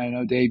point, I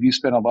know, Dave, you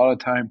spent a lot of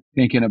time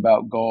thinking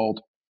about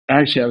gold.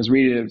 Actually, I was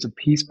reading, it was a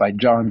piece by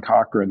John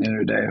Cochran the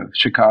other day, a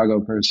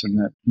Chicago person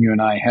that you and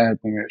I had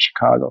when we were at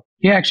Chicago.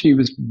 He actually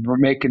was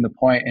making the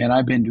point, and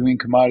I've been doing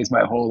commodities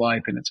my whole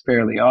life, and it's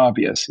fairly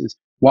obvious, is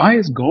why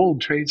is gold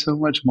trade so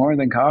much more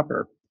than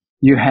copper?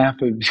 You have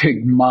to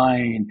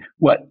mine,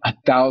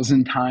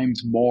 1,000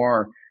 times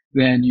more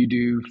than you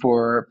do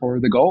for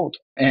the gold.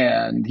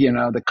 And,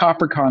 the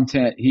copper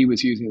content he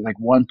was using is like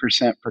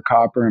 1% for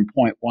copper and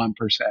 0.1%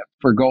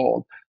 for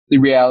gold. The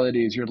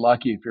reality is you're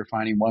lucky if you're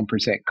finding 1%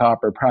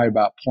 copper, probably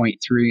about 0.3,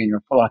 and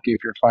you're lucky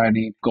if you're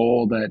finding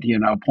gold at,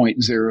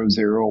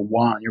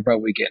 0.001. You're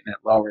probably getting it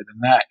lower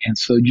than that. And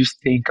so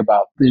just think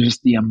about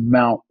just the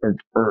amount of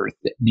earth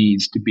that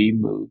needs to be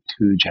moved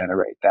to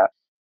generate that.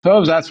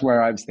 So that's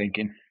where I was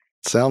thinking.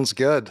 Sounds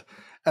good.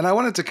 And I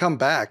wanted to come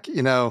back.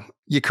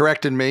 You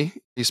corrected me.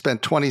 You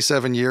spent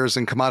 27 years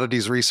in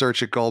commodities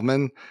research at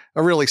Goldman,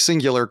 a really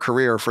singular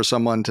career for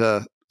someone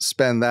to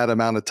spend that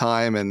amount of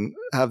time and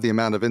have the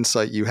amount of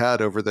insight you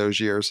had over those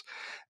years.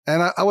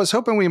 And I was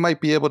hoping we might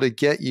be able to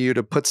get you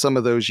to put some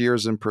of those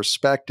years in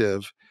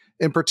perspective.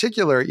 In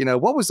particular,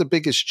 what was the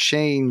biggest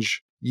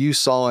change you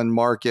saw in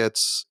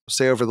markets,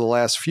 say over the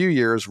last few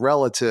years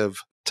relative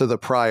to the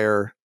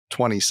prior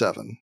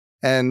 27?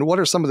 And what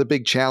are some of the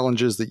big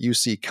challenges that you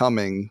see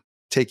coming,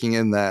 taking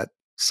in that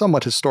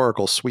somewhat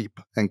historical sweep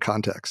and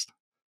context?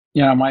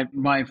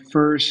 My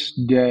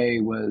first day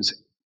was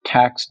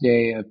tax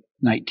day of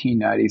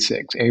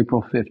 1996,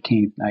 April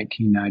 15th,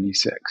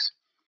 1996.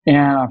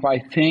 And if I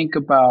think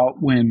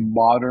about when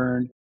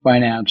modern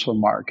financial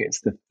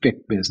markets, the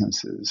FIC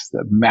businesses,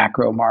 the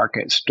macro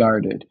market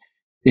started,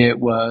 it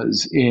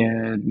was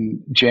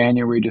in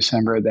January,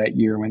 December of that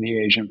year when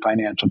the Asian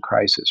financial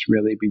crisis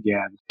really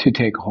began to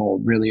take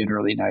hold, really in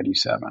early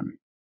 97.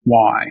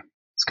 Why?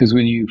 It's because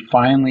when you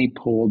finally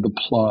pulled the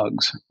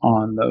plugs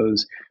on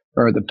those,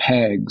 or the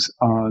pegs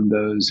on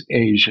those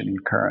Asian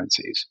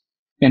currencies.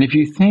 And if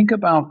you think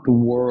about the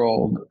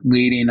world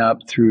leading up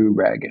through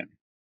Reagan,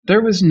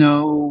 there was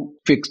no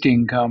fixed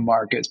income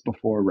markets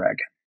before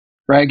Reagan.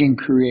 Reagan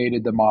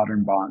created the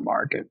modern bond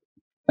market.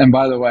 And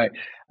by the way,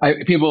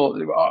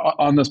 people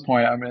on this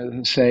point, I'm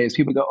going to say is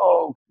people go,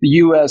 oh, the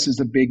U.S. is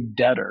a big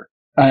debtor.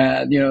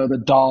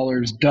 The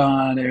dollar's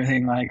done,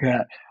 everything like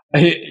that.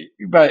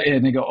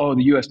 And they go, oh,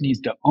 the U.S. needs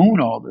to own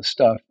all this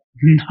stuff.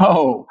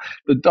 No,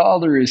 the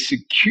dollar is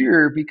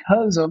secure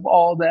because of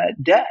all that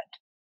debt.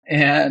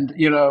 And,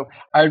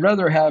 I'd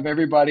rather have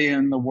everybody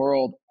in the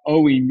world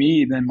owing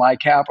me than my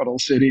capital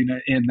sitting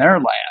in their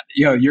land.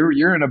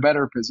 You're in a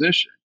better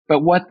position. But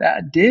what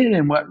that did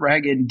and what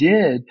Reagan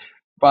did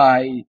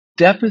by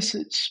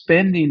deficit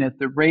spending at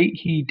the rate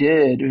he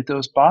did with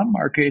those bond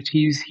markets,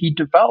 he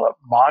developed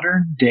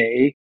modern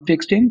day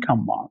fixed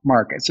income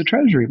markets, the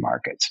treasury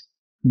markets.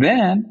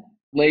 Then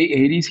late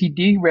 80s, he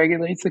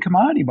deregulates the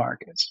commodity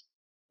markets.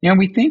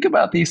 We think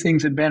about these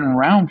things have been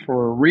around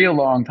for a real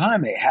long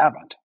time. They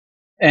haven't.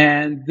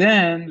 And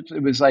then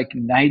it was like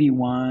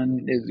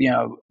 91,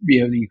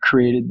 you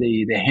created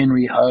the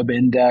Henry Hub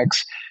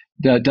Index.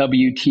 The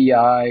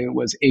WTI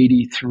was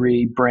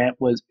 83, Brent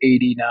was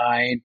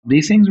 89.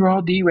 These things were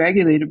all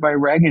deregulated by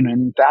Reagan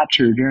and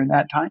Thatcher during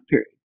that time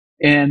period.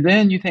 And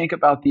then you think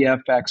about the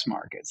FX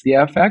markets. The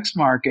FX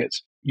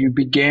markets, you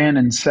began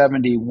in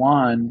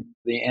 71,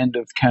 the end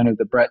of kind of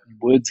the Bretton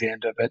Woods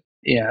end of it.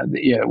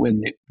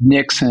 When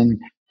Nixon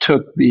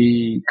took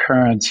the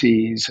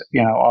currencies,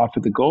 off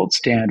of the gold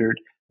standard,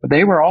 but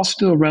they were all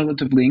still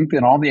relatively linked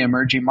in all the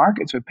emerging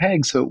markets with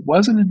pegs. So it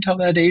wasn't until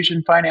that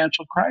Asian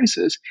financial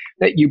crisis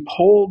that you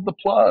pulled the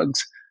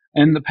plugs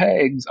and the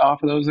pegs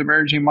off of those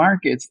emerging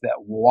markets that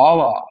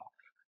voila,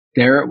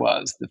 there it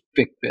was, the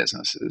FIC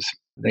businesses.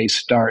 They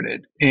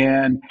started.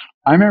 And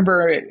I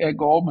remember at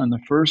Goldman, the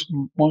first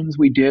ones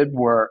we did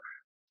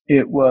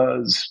it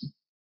was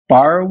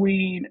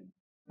borrowing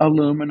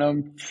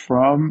aluminum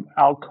from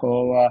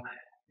Alcoa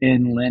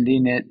and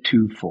lending it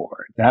to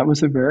Ford. That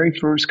was the very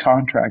first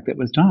contract that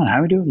was done. How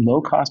do we do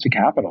low cost of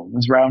capital? It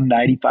was around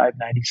 95,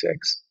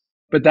 96.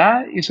 But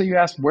so you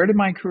asked, where did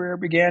my career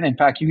begin? In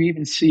fact, you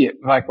even see it.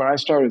 Like when I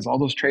started, as all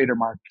those trader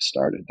markets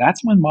started. That's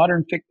when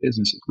modern FIC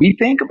businesses. We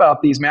think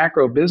about these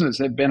macro businesses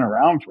have been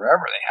around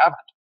forever. They haven't.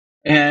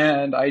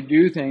 And I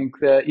do think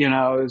that,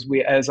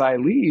 as I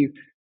leave,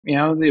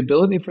 the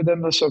ability for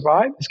them to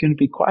survive is going to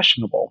be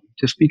questionable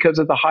just because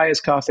of the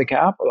highest cost of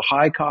capital. The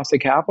high cost of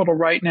capital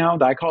right now,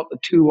 I call it the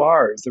 2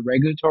 R's, the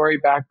regulatory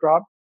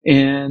backdrop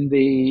and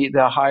the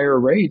higher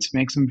rates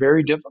makes them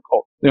very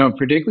difficult.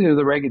 Particularly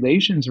the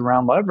regulations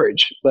around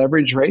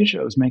leverage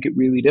ratios make it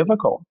really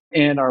difficult.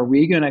 And are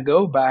we going to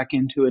go back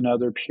into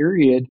another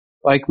period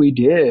like we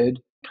did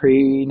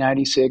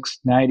pre-96,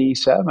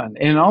 97?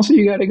 And also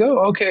you got to go,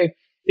 okay,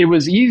 it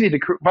was easy to,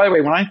 by the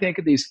way, when I think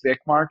of these FIC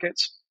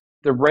markets,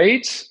 the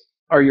rates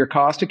are your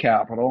cost of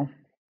capital.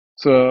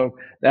 So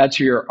that's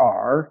your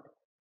R.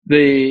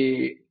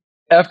 The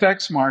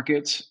FX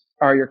markets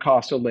are your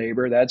cost of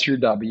labor. That's your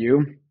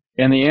W.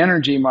 And the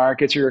energy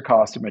markets are your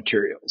cost of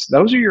materials.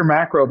 Those are your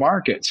macro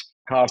markets.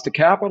 Cost of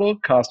capital,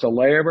 cost of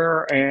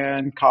labor,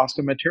 and cost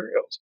of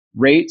materials.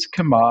 Rates,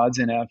 commodities,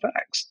 and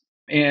FX.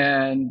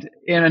 And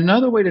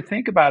another way to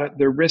think about it,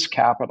 they're risk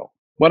capital.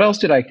 What else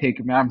did I take?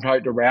 I'm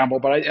trying to ramble,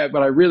 but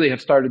I really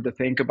have started to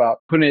think about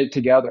putting it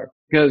together.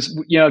 Because,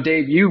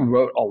 Dave, you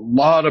wrote a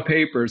lot of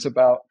papers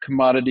about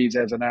commodities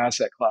as an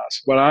asset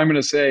class. What I'm going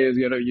to say is,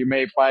 you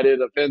may find it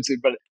offensive,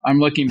 but I'm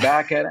looking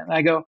back at it and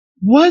I go,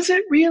 was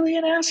it really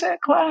an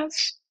asset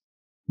class?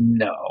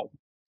 No,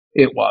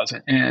 it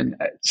wasn't. And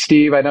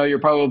Steve, I know you're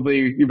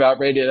probably about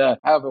ready to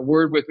have a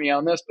word with me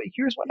on this, but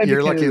here's what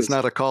You're lucky it's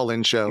not a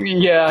call-in show.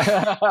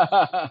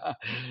 Yeah.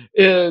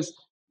 Is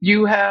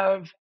you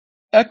have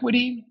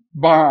equity,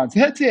 bonds.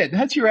 That's it.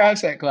 That's your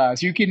asset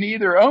class. You can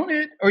either own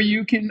it or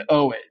you can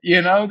owe it.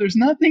 There's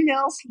nothing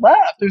else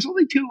left. There's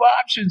only 2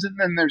 options and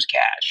then there's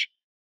cash.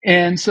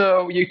 And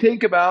so you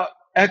think about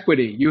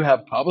equity. You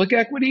have public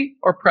equity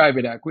or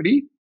private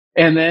equity.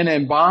 And then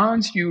in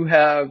bonds, you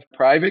have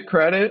private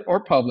credit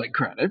or public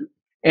credit.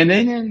 And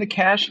then in the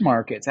cash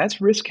markets, that's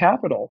risk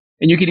capital.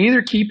 And you can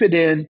either keep it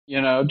in,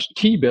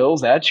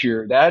 T-bills. That's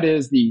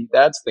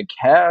the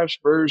cash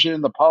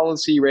version, the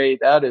policy rate.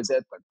 That is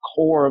at the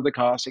core of the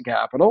cost of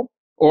capital.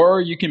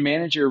 Or you can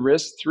manage your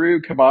risk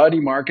through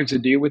commodity markets to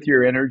deal with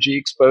your energy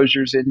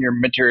exposures and your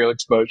material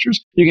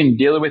exposures. You can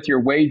deal with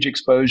your wage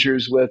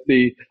exposures with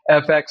the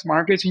FX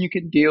markets, and you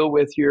can deal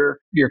with your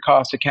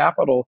cost of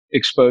capital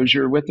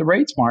exposure with the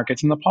rates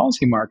markets and the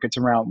policy markets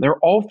around. They're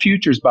all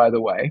futures, by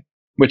the way,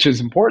 which is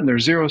important. They're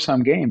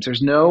zero-sum games.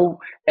 There's no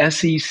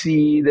SEC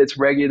that's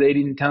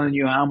regulating and telling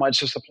you how much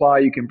supply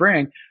you can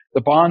bring.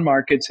 The bond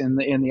markets and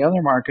the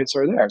other markets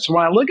are there. So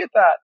when I look at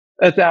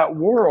that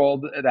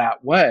world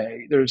that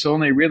way, there's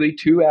only really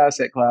two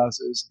asset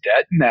classes,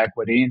 debt and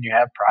equity, and you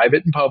have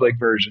private and public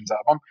versions of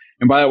them.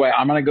 And by the way,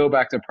 I'm going to go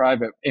back to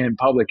private and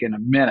public in a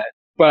minute.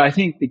 But I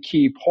think the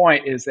key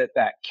point is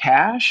that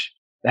cash,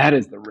 that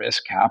is the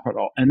risk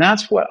capital. And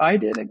that's what I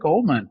did at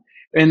Goldman.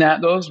 And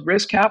that those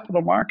risk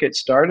capital markets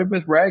started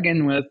with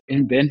Reagan, with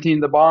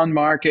inventing the bond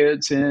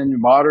markets and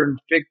modern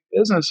FIG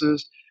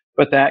businesses.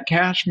 But that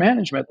cash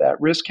management,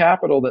 that risk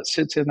capital that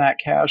sits in that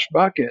cash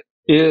bucket,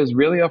 is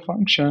really a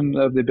function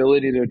of the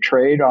ability to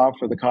trade off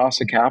for the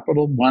cost of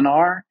capital, one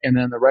R, and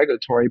then the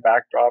regulatory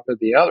backdrop of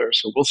the other.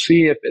 So we'll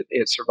see if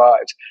it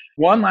survives.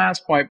 One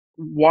last point.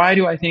 Why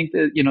do I think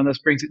that, this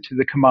brings it to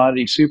the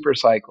commodity super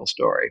cycle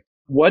story?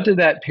 What did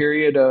that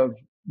period of,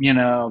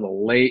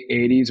 the late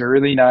 80s,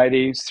 early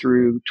 90s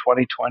through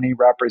 2020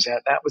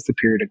 represent? That was the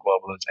period of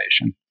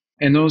globalization.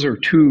 And those are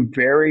two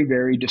very,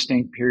 very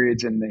distinct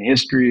periods in the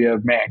history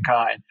of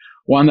mankind.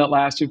 One that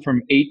lasted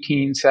from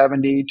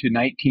 1870 to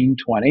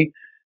 1920.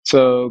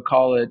 So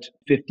call it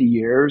 50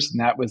 years. And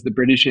that was the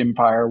British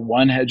Empire,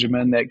 one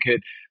hegemon that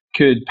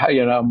could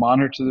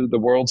monitor the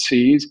world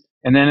seas.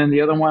 And then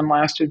the other one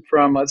lasted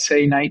from, let's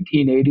say,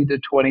 1980 to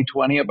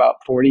 2020, about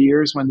 40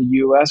 years when the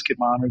U.S. could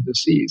monitor the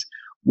seas.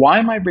 Why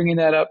am I bringing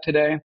that up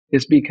today?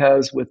 It's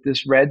because with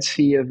this Red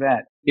Sea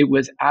event, it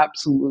was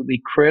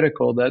absolutely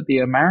critical that the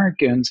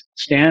Americans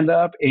stand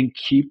up and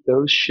keep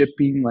those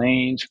shipping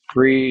lanes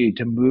free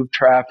to move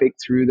traffic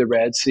through the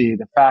Red Sea.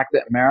 The fact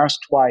that Maris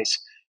twice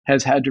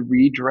has had to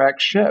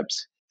redirect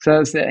ships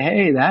says that,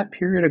 hey, that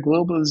period of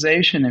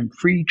globalization and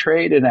free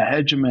trade and a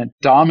hegemon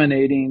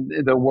dominating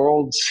the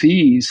world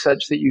seas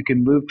such that you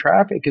can move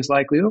traffic is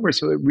likely over.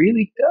 So it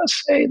really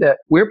does say that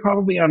we're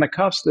probably on a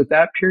cusp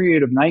that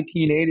period of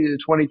 1980 to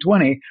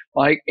 2020,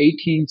 like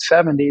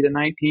 1870 to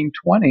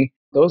 1920,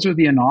 those are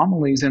the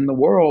anomalies in the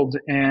world.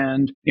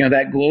 And,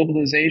 that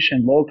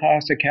globalization, low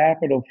cost of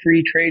capital,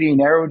 free trading,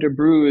 narrow to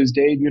brew, as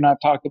Dave, you and I've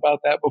talked about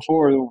that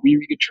before,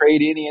 we could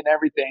trade any and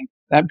everything.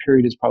 That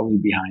period is probably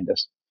behind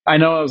us. I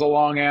know it was a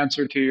long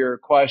answer to your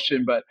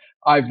question, but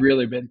I've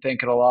really been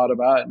thinking a lot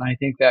about it. And I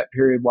think that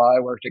period while I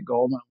worked at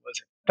Goldman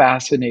was a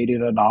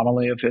fascinating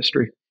anomaly of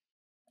history.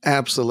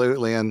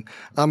 Absolutely. And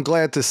I'm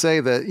glad to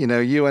say that,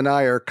 you and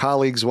I are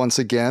colleagues once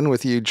again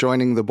with you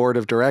joining the board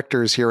of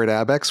directors here at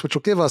Abex, which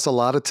will give us a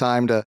lot of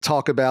time to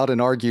talk about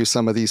and argue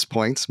some of these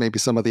points, maybe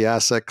some of the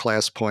asset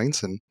class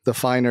points and the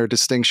finer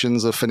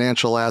distinctions of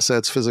financial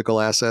assets,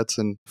 physical assets,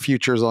 and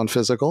futures on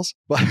physicals.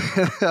 But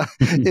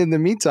in the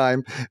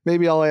meantime,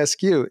 maybe I'll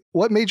ask you,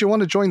 what made you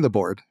want to join the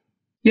board?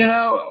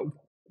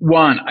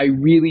 One, I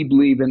really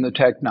believe in the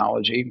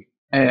technology.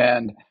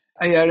 And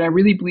I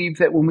really believe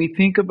that when we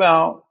think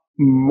about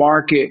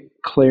market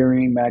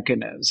clearing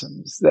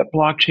mechanisms, that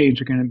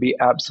blockchains are going to be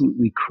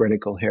absolutely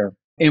critical here.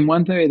 And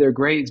one thing they're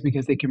great is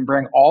because they can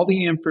bring all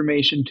the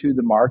information to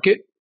the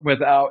market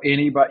without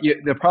anybody.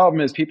 The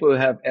problem is people who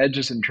have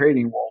edges in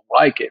trading won't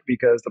like it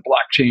because the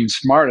blockchain is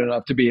smart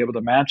enough to be able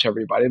to match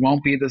everybody. It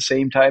won't be the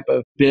same type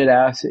of bid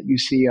asset you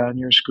see on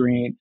your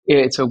screen.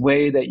 It's a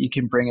way that you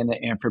can bring in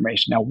the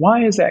information. Now,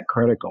 why is that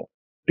critical?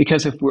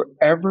 Because if we're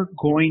ever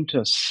going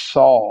to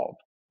solve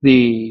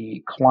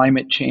the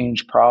climate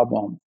change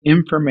problem,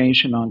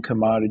 information on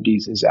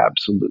commodities is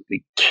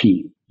absolutely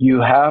key.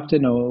 You have to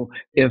know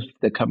if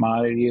the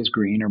commodity is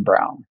green or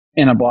brown.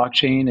 And a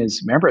blockchain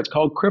is, remember, it's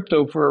called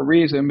crypto for a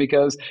reason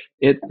because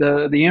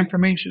the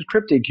information is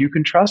cryptic. You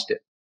can trust it.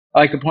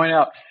 I like to point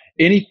out,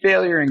 any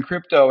failure in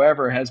crypto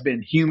ever has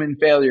been human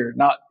failure,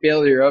 not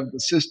failure of the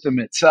system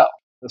itself.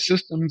 The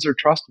systems are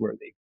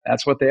trustworthy.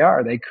 That's what they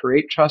are. They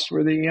create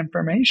trustworthy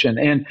information.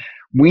 And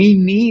we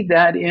need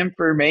that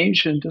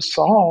information to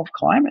solve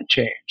climate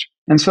change.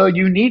 And so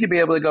you need to be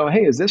able to go,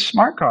 hey, is this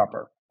smart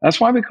copper? That's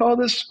why we call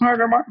this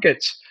smarter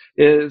markets,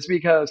 is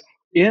because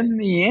in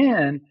the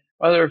end,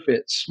 whether if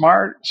it's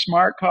smart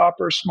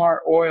copper,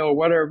 smart oil,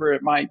 whatever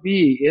it might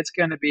be, it's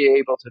going to be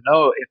able to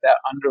know if that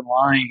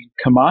underlying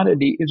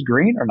commodity is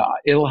green or not.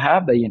 It'll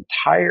have the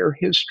entire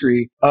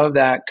history of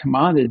that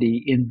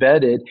commodity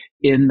embedded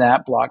in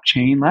that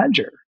blockchain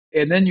ledger.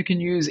 And then you can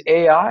use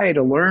AI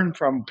to learn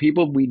from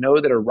people we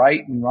know that are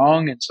right and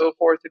wrong and so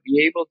forth to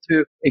be able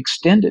to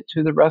extend it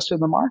to the rest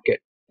of the market.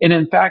 And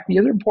in fact, the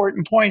other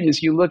important point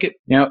is you look at,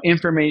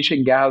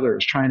 information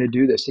gatherers trying to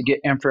do this to get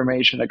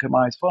information to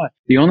commodities flow.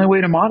 The only way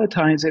to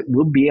monetize it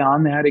will be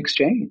on that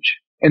exchange.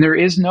 And there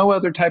is no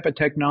other type of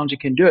technology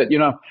can do it.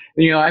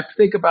 I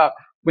think about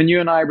when you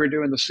and I were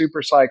doing the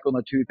super cycle in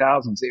the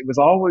 2000s, it was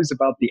always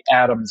about the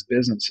atoms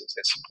businesses,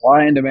 the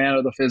supply and demand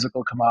of the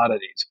physical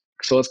commodities.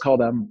 So let's call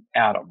them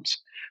atoms.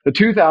 The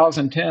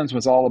 2010s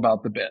was all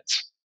about the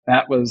bits.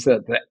 That was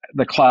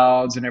the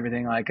clouds and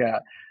everything like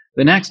that.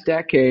 The next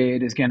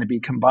decade is going to be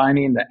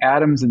combining the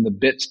atoms and the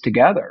bits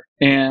together.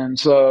 And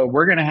so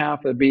we're going to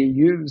have to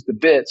use the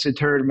bits to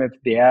determine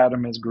if the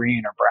atom is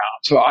green or brown.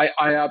 So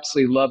I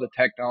absolutely love the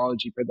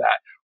technology for that.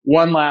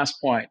 One last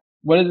point.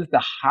 What is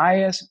the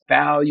highest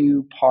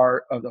value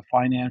part of the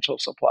financial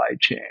supply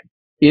chain?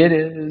 It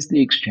is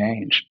the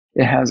exchange.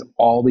 It has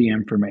all the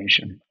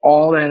information.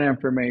 All that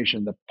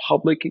information, the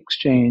public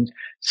exchange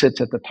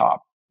sits at the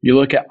top. You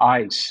look at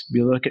ICE,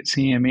 you look at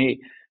CME,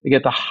 they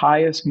get the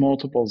highest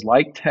multiples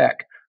like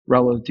tech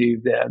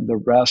relative to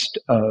the rest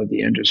of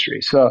the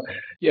industry. So,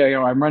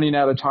 I'm running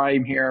out of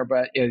time here,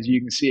 but as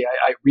you can see,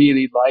 I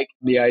really like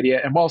the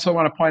idea. And also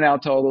want to point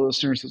out to all the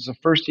listeners, it's the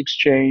first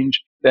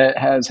exchange that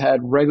has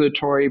had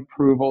regulatory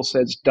approval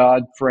since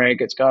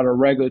Dodd-Frank. It's got a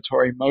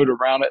regulatory moat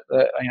around it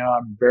that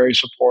I'm very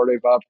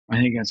supportive of. I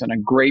think it's in a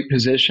great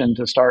position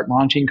to start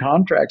launching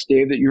contracts,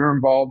 Dave, that you're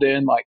involved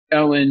in, like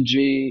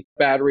LNG,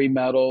 battery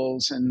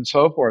metals, and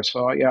so forth.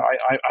 So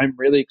I'm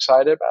really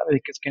excited about it. I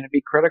think it's going to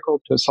be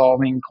critical to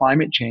solving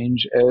climate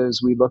change as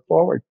we look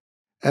forward.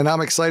 And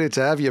I'm excited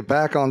to have you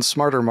back on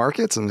Smarter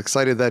Markets. I'm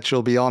excited that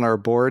you'll be on our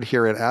board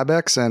here at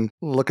Abex, and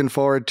looking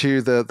forward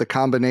to the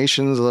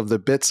combinations of the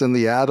bits and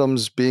the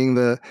atoms being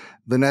the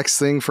next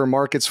thing for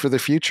markets for the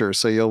future.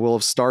 So we'll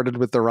have started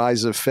with the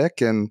rise of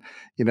FIC, and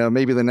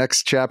maybe the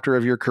next chapter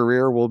of your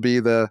career will be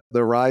the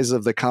rise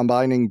of the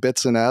combining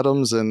bits and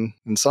atoms, and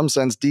in some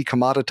sense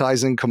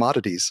decommoditizing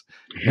commodities,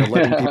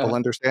 letting people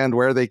understand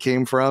where they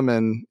came from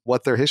and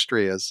what their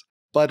history is.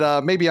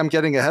 But maybe I'm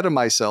getting ahead of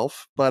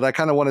myself, but I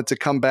kind of wanted to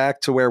come back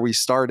to where we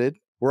started.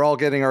 We're all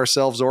getting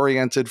ourselves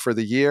oriented for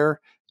the year.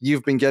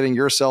 You've been getting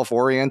yourself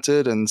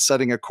oriented and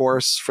setting a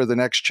course for the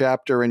next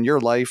chapter in your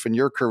life and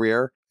your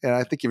career. And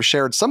I think you've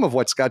shared some of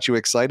what's got you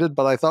excited,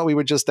 but I thought we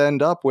would just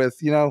end up with,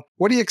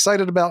 what are you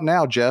excited about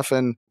now, Jeff?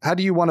 And how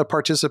do you want to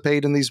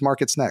participate in these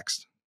markets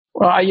next?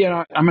 Well,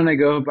 I'm going to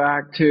go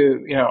back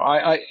to,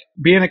 I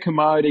being a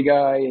commodity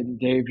guy, and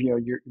Dave,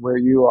 where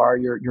you are,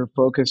 your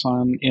focus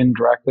on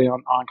indirectly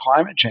on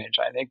climate change.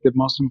 I think the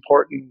most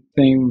important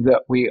thing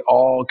that we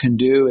all can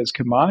do as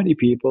commodity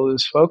people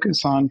is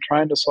focus on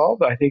trying to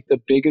solve, I think,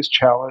 the biggest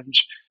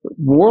challenge the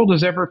world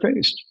has ever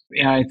faced.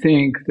 And I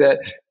think that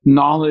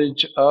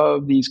knowledge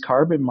of these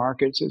carbon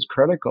markets is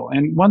critical.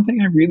 And one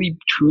thing I really,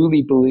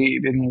 truly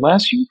believe,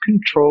 unless you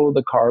control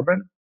the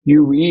carbon,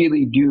 you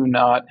really do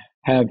not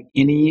have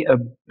any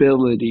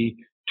ability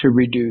to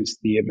reduce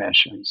the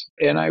emissions.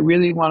 And I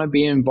really want to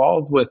be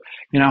involved with,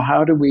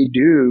 how do we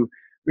do,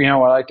 what I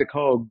like to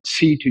call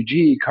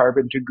C2G,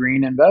 carbon to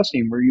green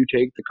investing, where you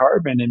take the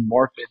carbon and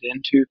morph it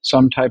into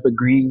some type of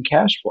green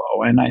cash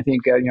flow. And I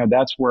think,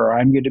 that's where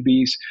I'm going to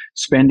be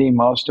spending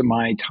most of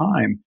my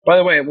time. By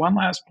the way, one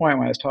last point,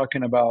 when I was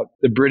talking about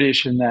the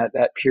British in that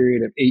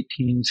period of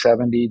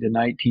 1870 to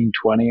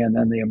 1920, and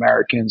then the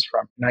Americans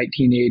from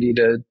 1980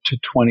 to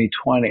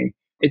 2020,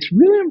 it's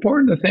really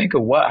important to think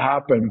of what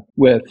happened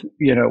with,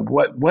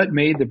 what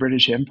made the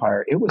British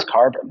Empire. It was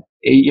carbon.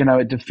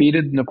 It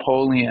defeated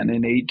Napoleon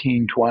in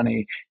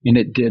 1820, and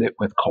it did it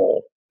with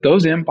coal.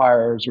 Those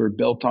empires were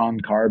built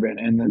on carbon,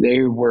 and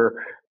they were,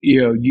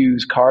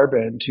 used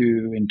carbon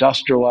to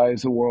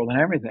industrialize the world and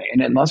everything. And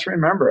then let's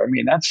remember,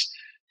 that's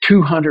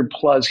 200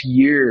 plus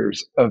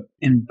years of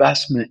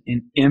investment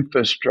in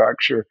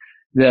infrastructure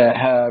that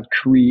have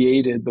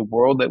created the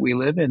world that we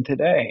live in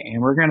today. And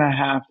we're going to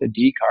have to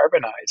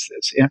decarbonize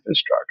this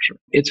infrastructure.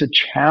 It's a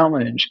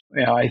challenge,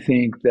 I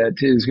think, that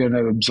is going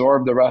to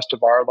absorb the rest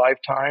of our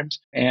lifetimes,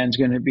 and it's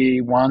going to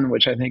be one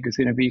which I think is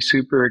going to be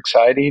super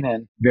exciting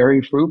and very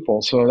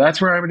fruitful. So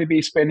that's where I'm going to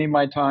be spending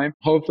my time.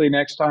 Hopefully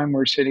next time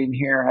we're sitting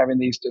here having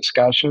these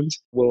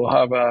discussions, I'll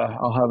have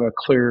a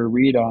clearer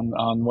read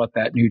on what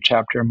that new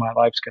chapter in my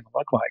life is going to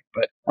look like.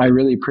 But I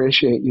really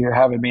appreciate you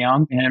having me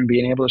on and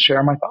being able to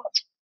share my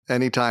thoughts.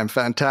 Anytime.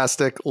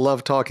 Fantastic.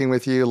 Love talking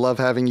with you. Love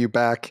having you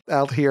back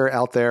out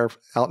there,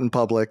 out in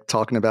public,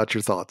 talking about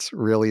your thoughts.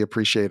 Really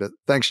appreciate it.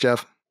 Thanks,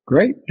 Jeff.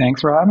 Great.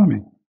 Thanks for having me.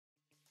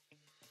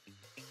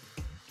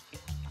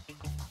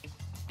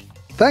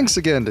 Thanks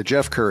again to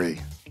Jeff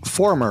Currie,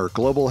 former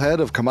Global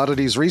Head of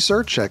Commodities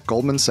Research at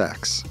Goldman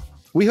Sachs.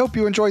 We hope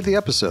you enjoyed the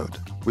episode.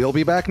 We'll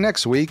be back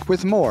next week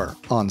with more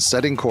on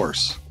Setting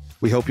Course.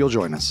 We hope you'll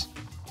join us.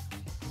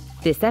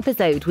 This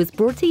episode was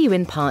brought to you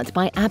in part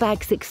by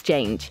Abax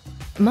Exchange.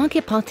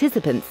 Market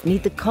participants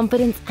need the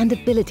confidence and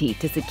ability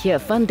to secure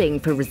funding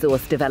for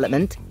resource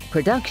development,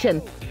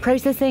 production,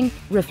 processing,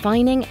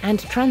 refining,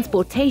 and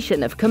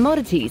transportation of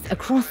commodities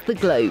across the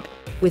globe,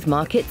 with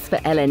markets for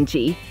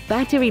LNG,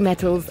 battery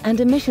metals,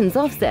 and emissions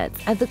offsets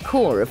at the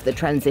core of the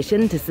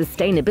transition to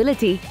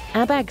sustainability.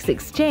 Abax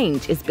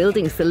Exchange is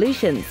building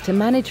solutions to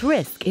manage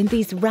risk in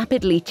these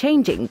rapidly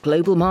changing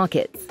global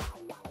markets.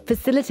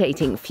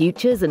 Facilitating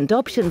futures and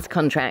options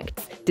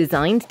contracts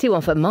designed to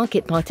offer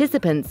market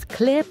participants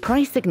clear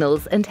price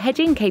signals and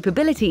hedging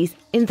capabilities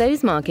in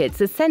those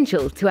markets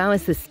essential to our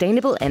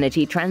sustainable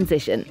energy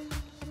transition.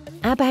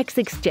 Abax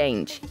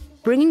Exchange,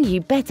 bringing you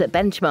better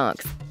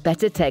benchmarks,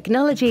 better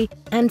technology,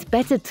 and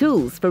better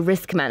tools for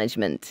risk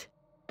management.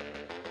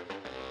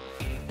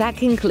 That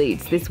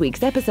concludes this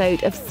week's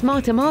episode of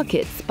Smarter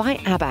Markets by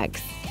Abax.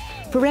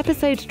 For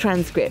episode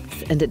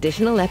transcripts and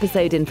additional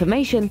episode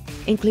information,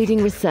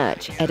 including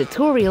research,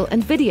 editorial,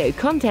 and video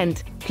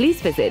content,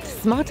 please visit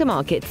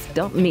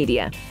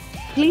smartermarkets.media.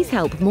 Please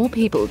help more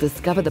people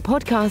discover the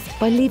podcast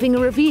by leaving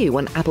a review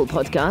on Apple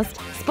Podcast,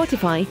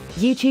 Spotify,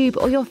 YouTube,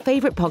 or your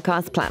favorite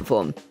podcast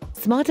platform.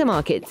 Smarter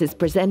Markets is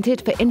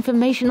presented for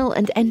informational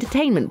and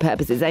entertainment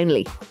purposes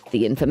only.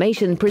 The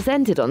information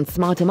presented on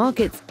Smarter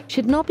Markets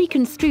should not be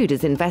construed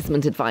as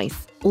investment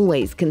advice.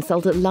 Always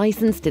consult a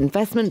licensed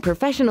investment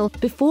professional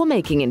before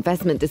making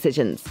investment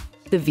decisions.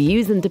 The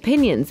views and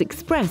opinions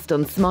expressed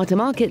on Smarter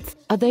Markets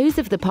are those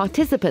of the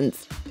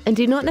participants and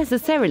do not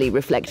necessarily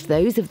reflect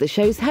those of the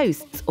show's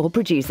hosts or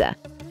producer.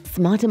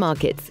 Smarter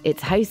Markets,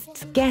 its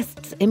hosts,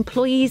 guests,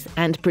 employees,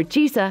 and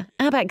producer,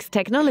 Abax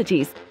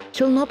Technologies,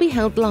 shall not be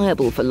held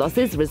liable for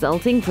losses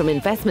resulting from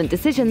investment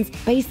decisions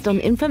based on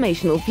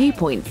informational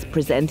viewpoints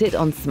presented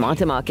on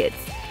Smarter Markets.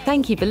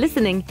 Thank you for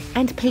listening,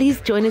 and please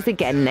join us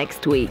again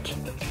next week.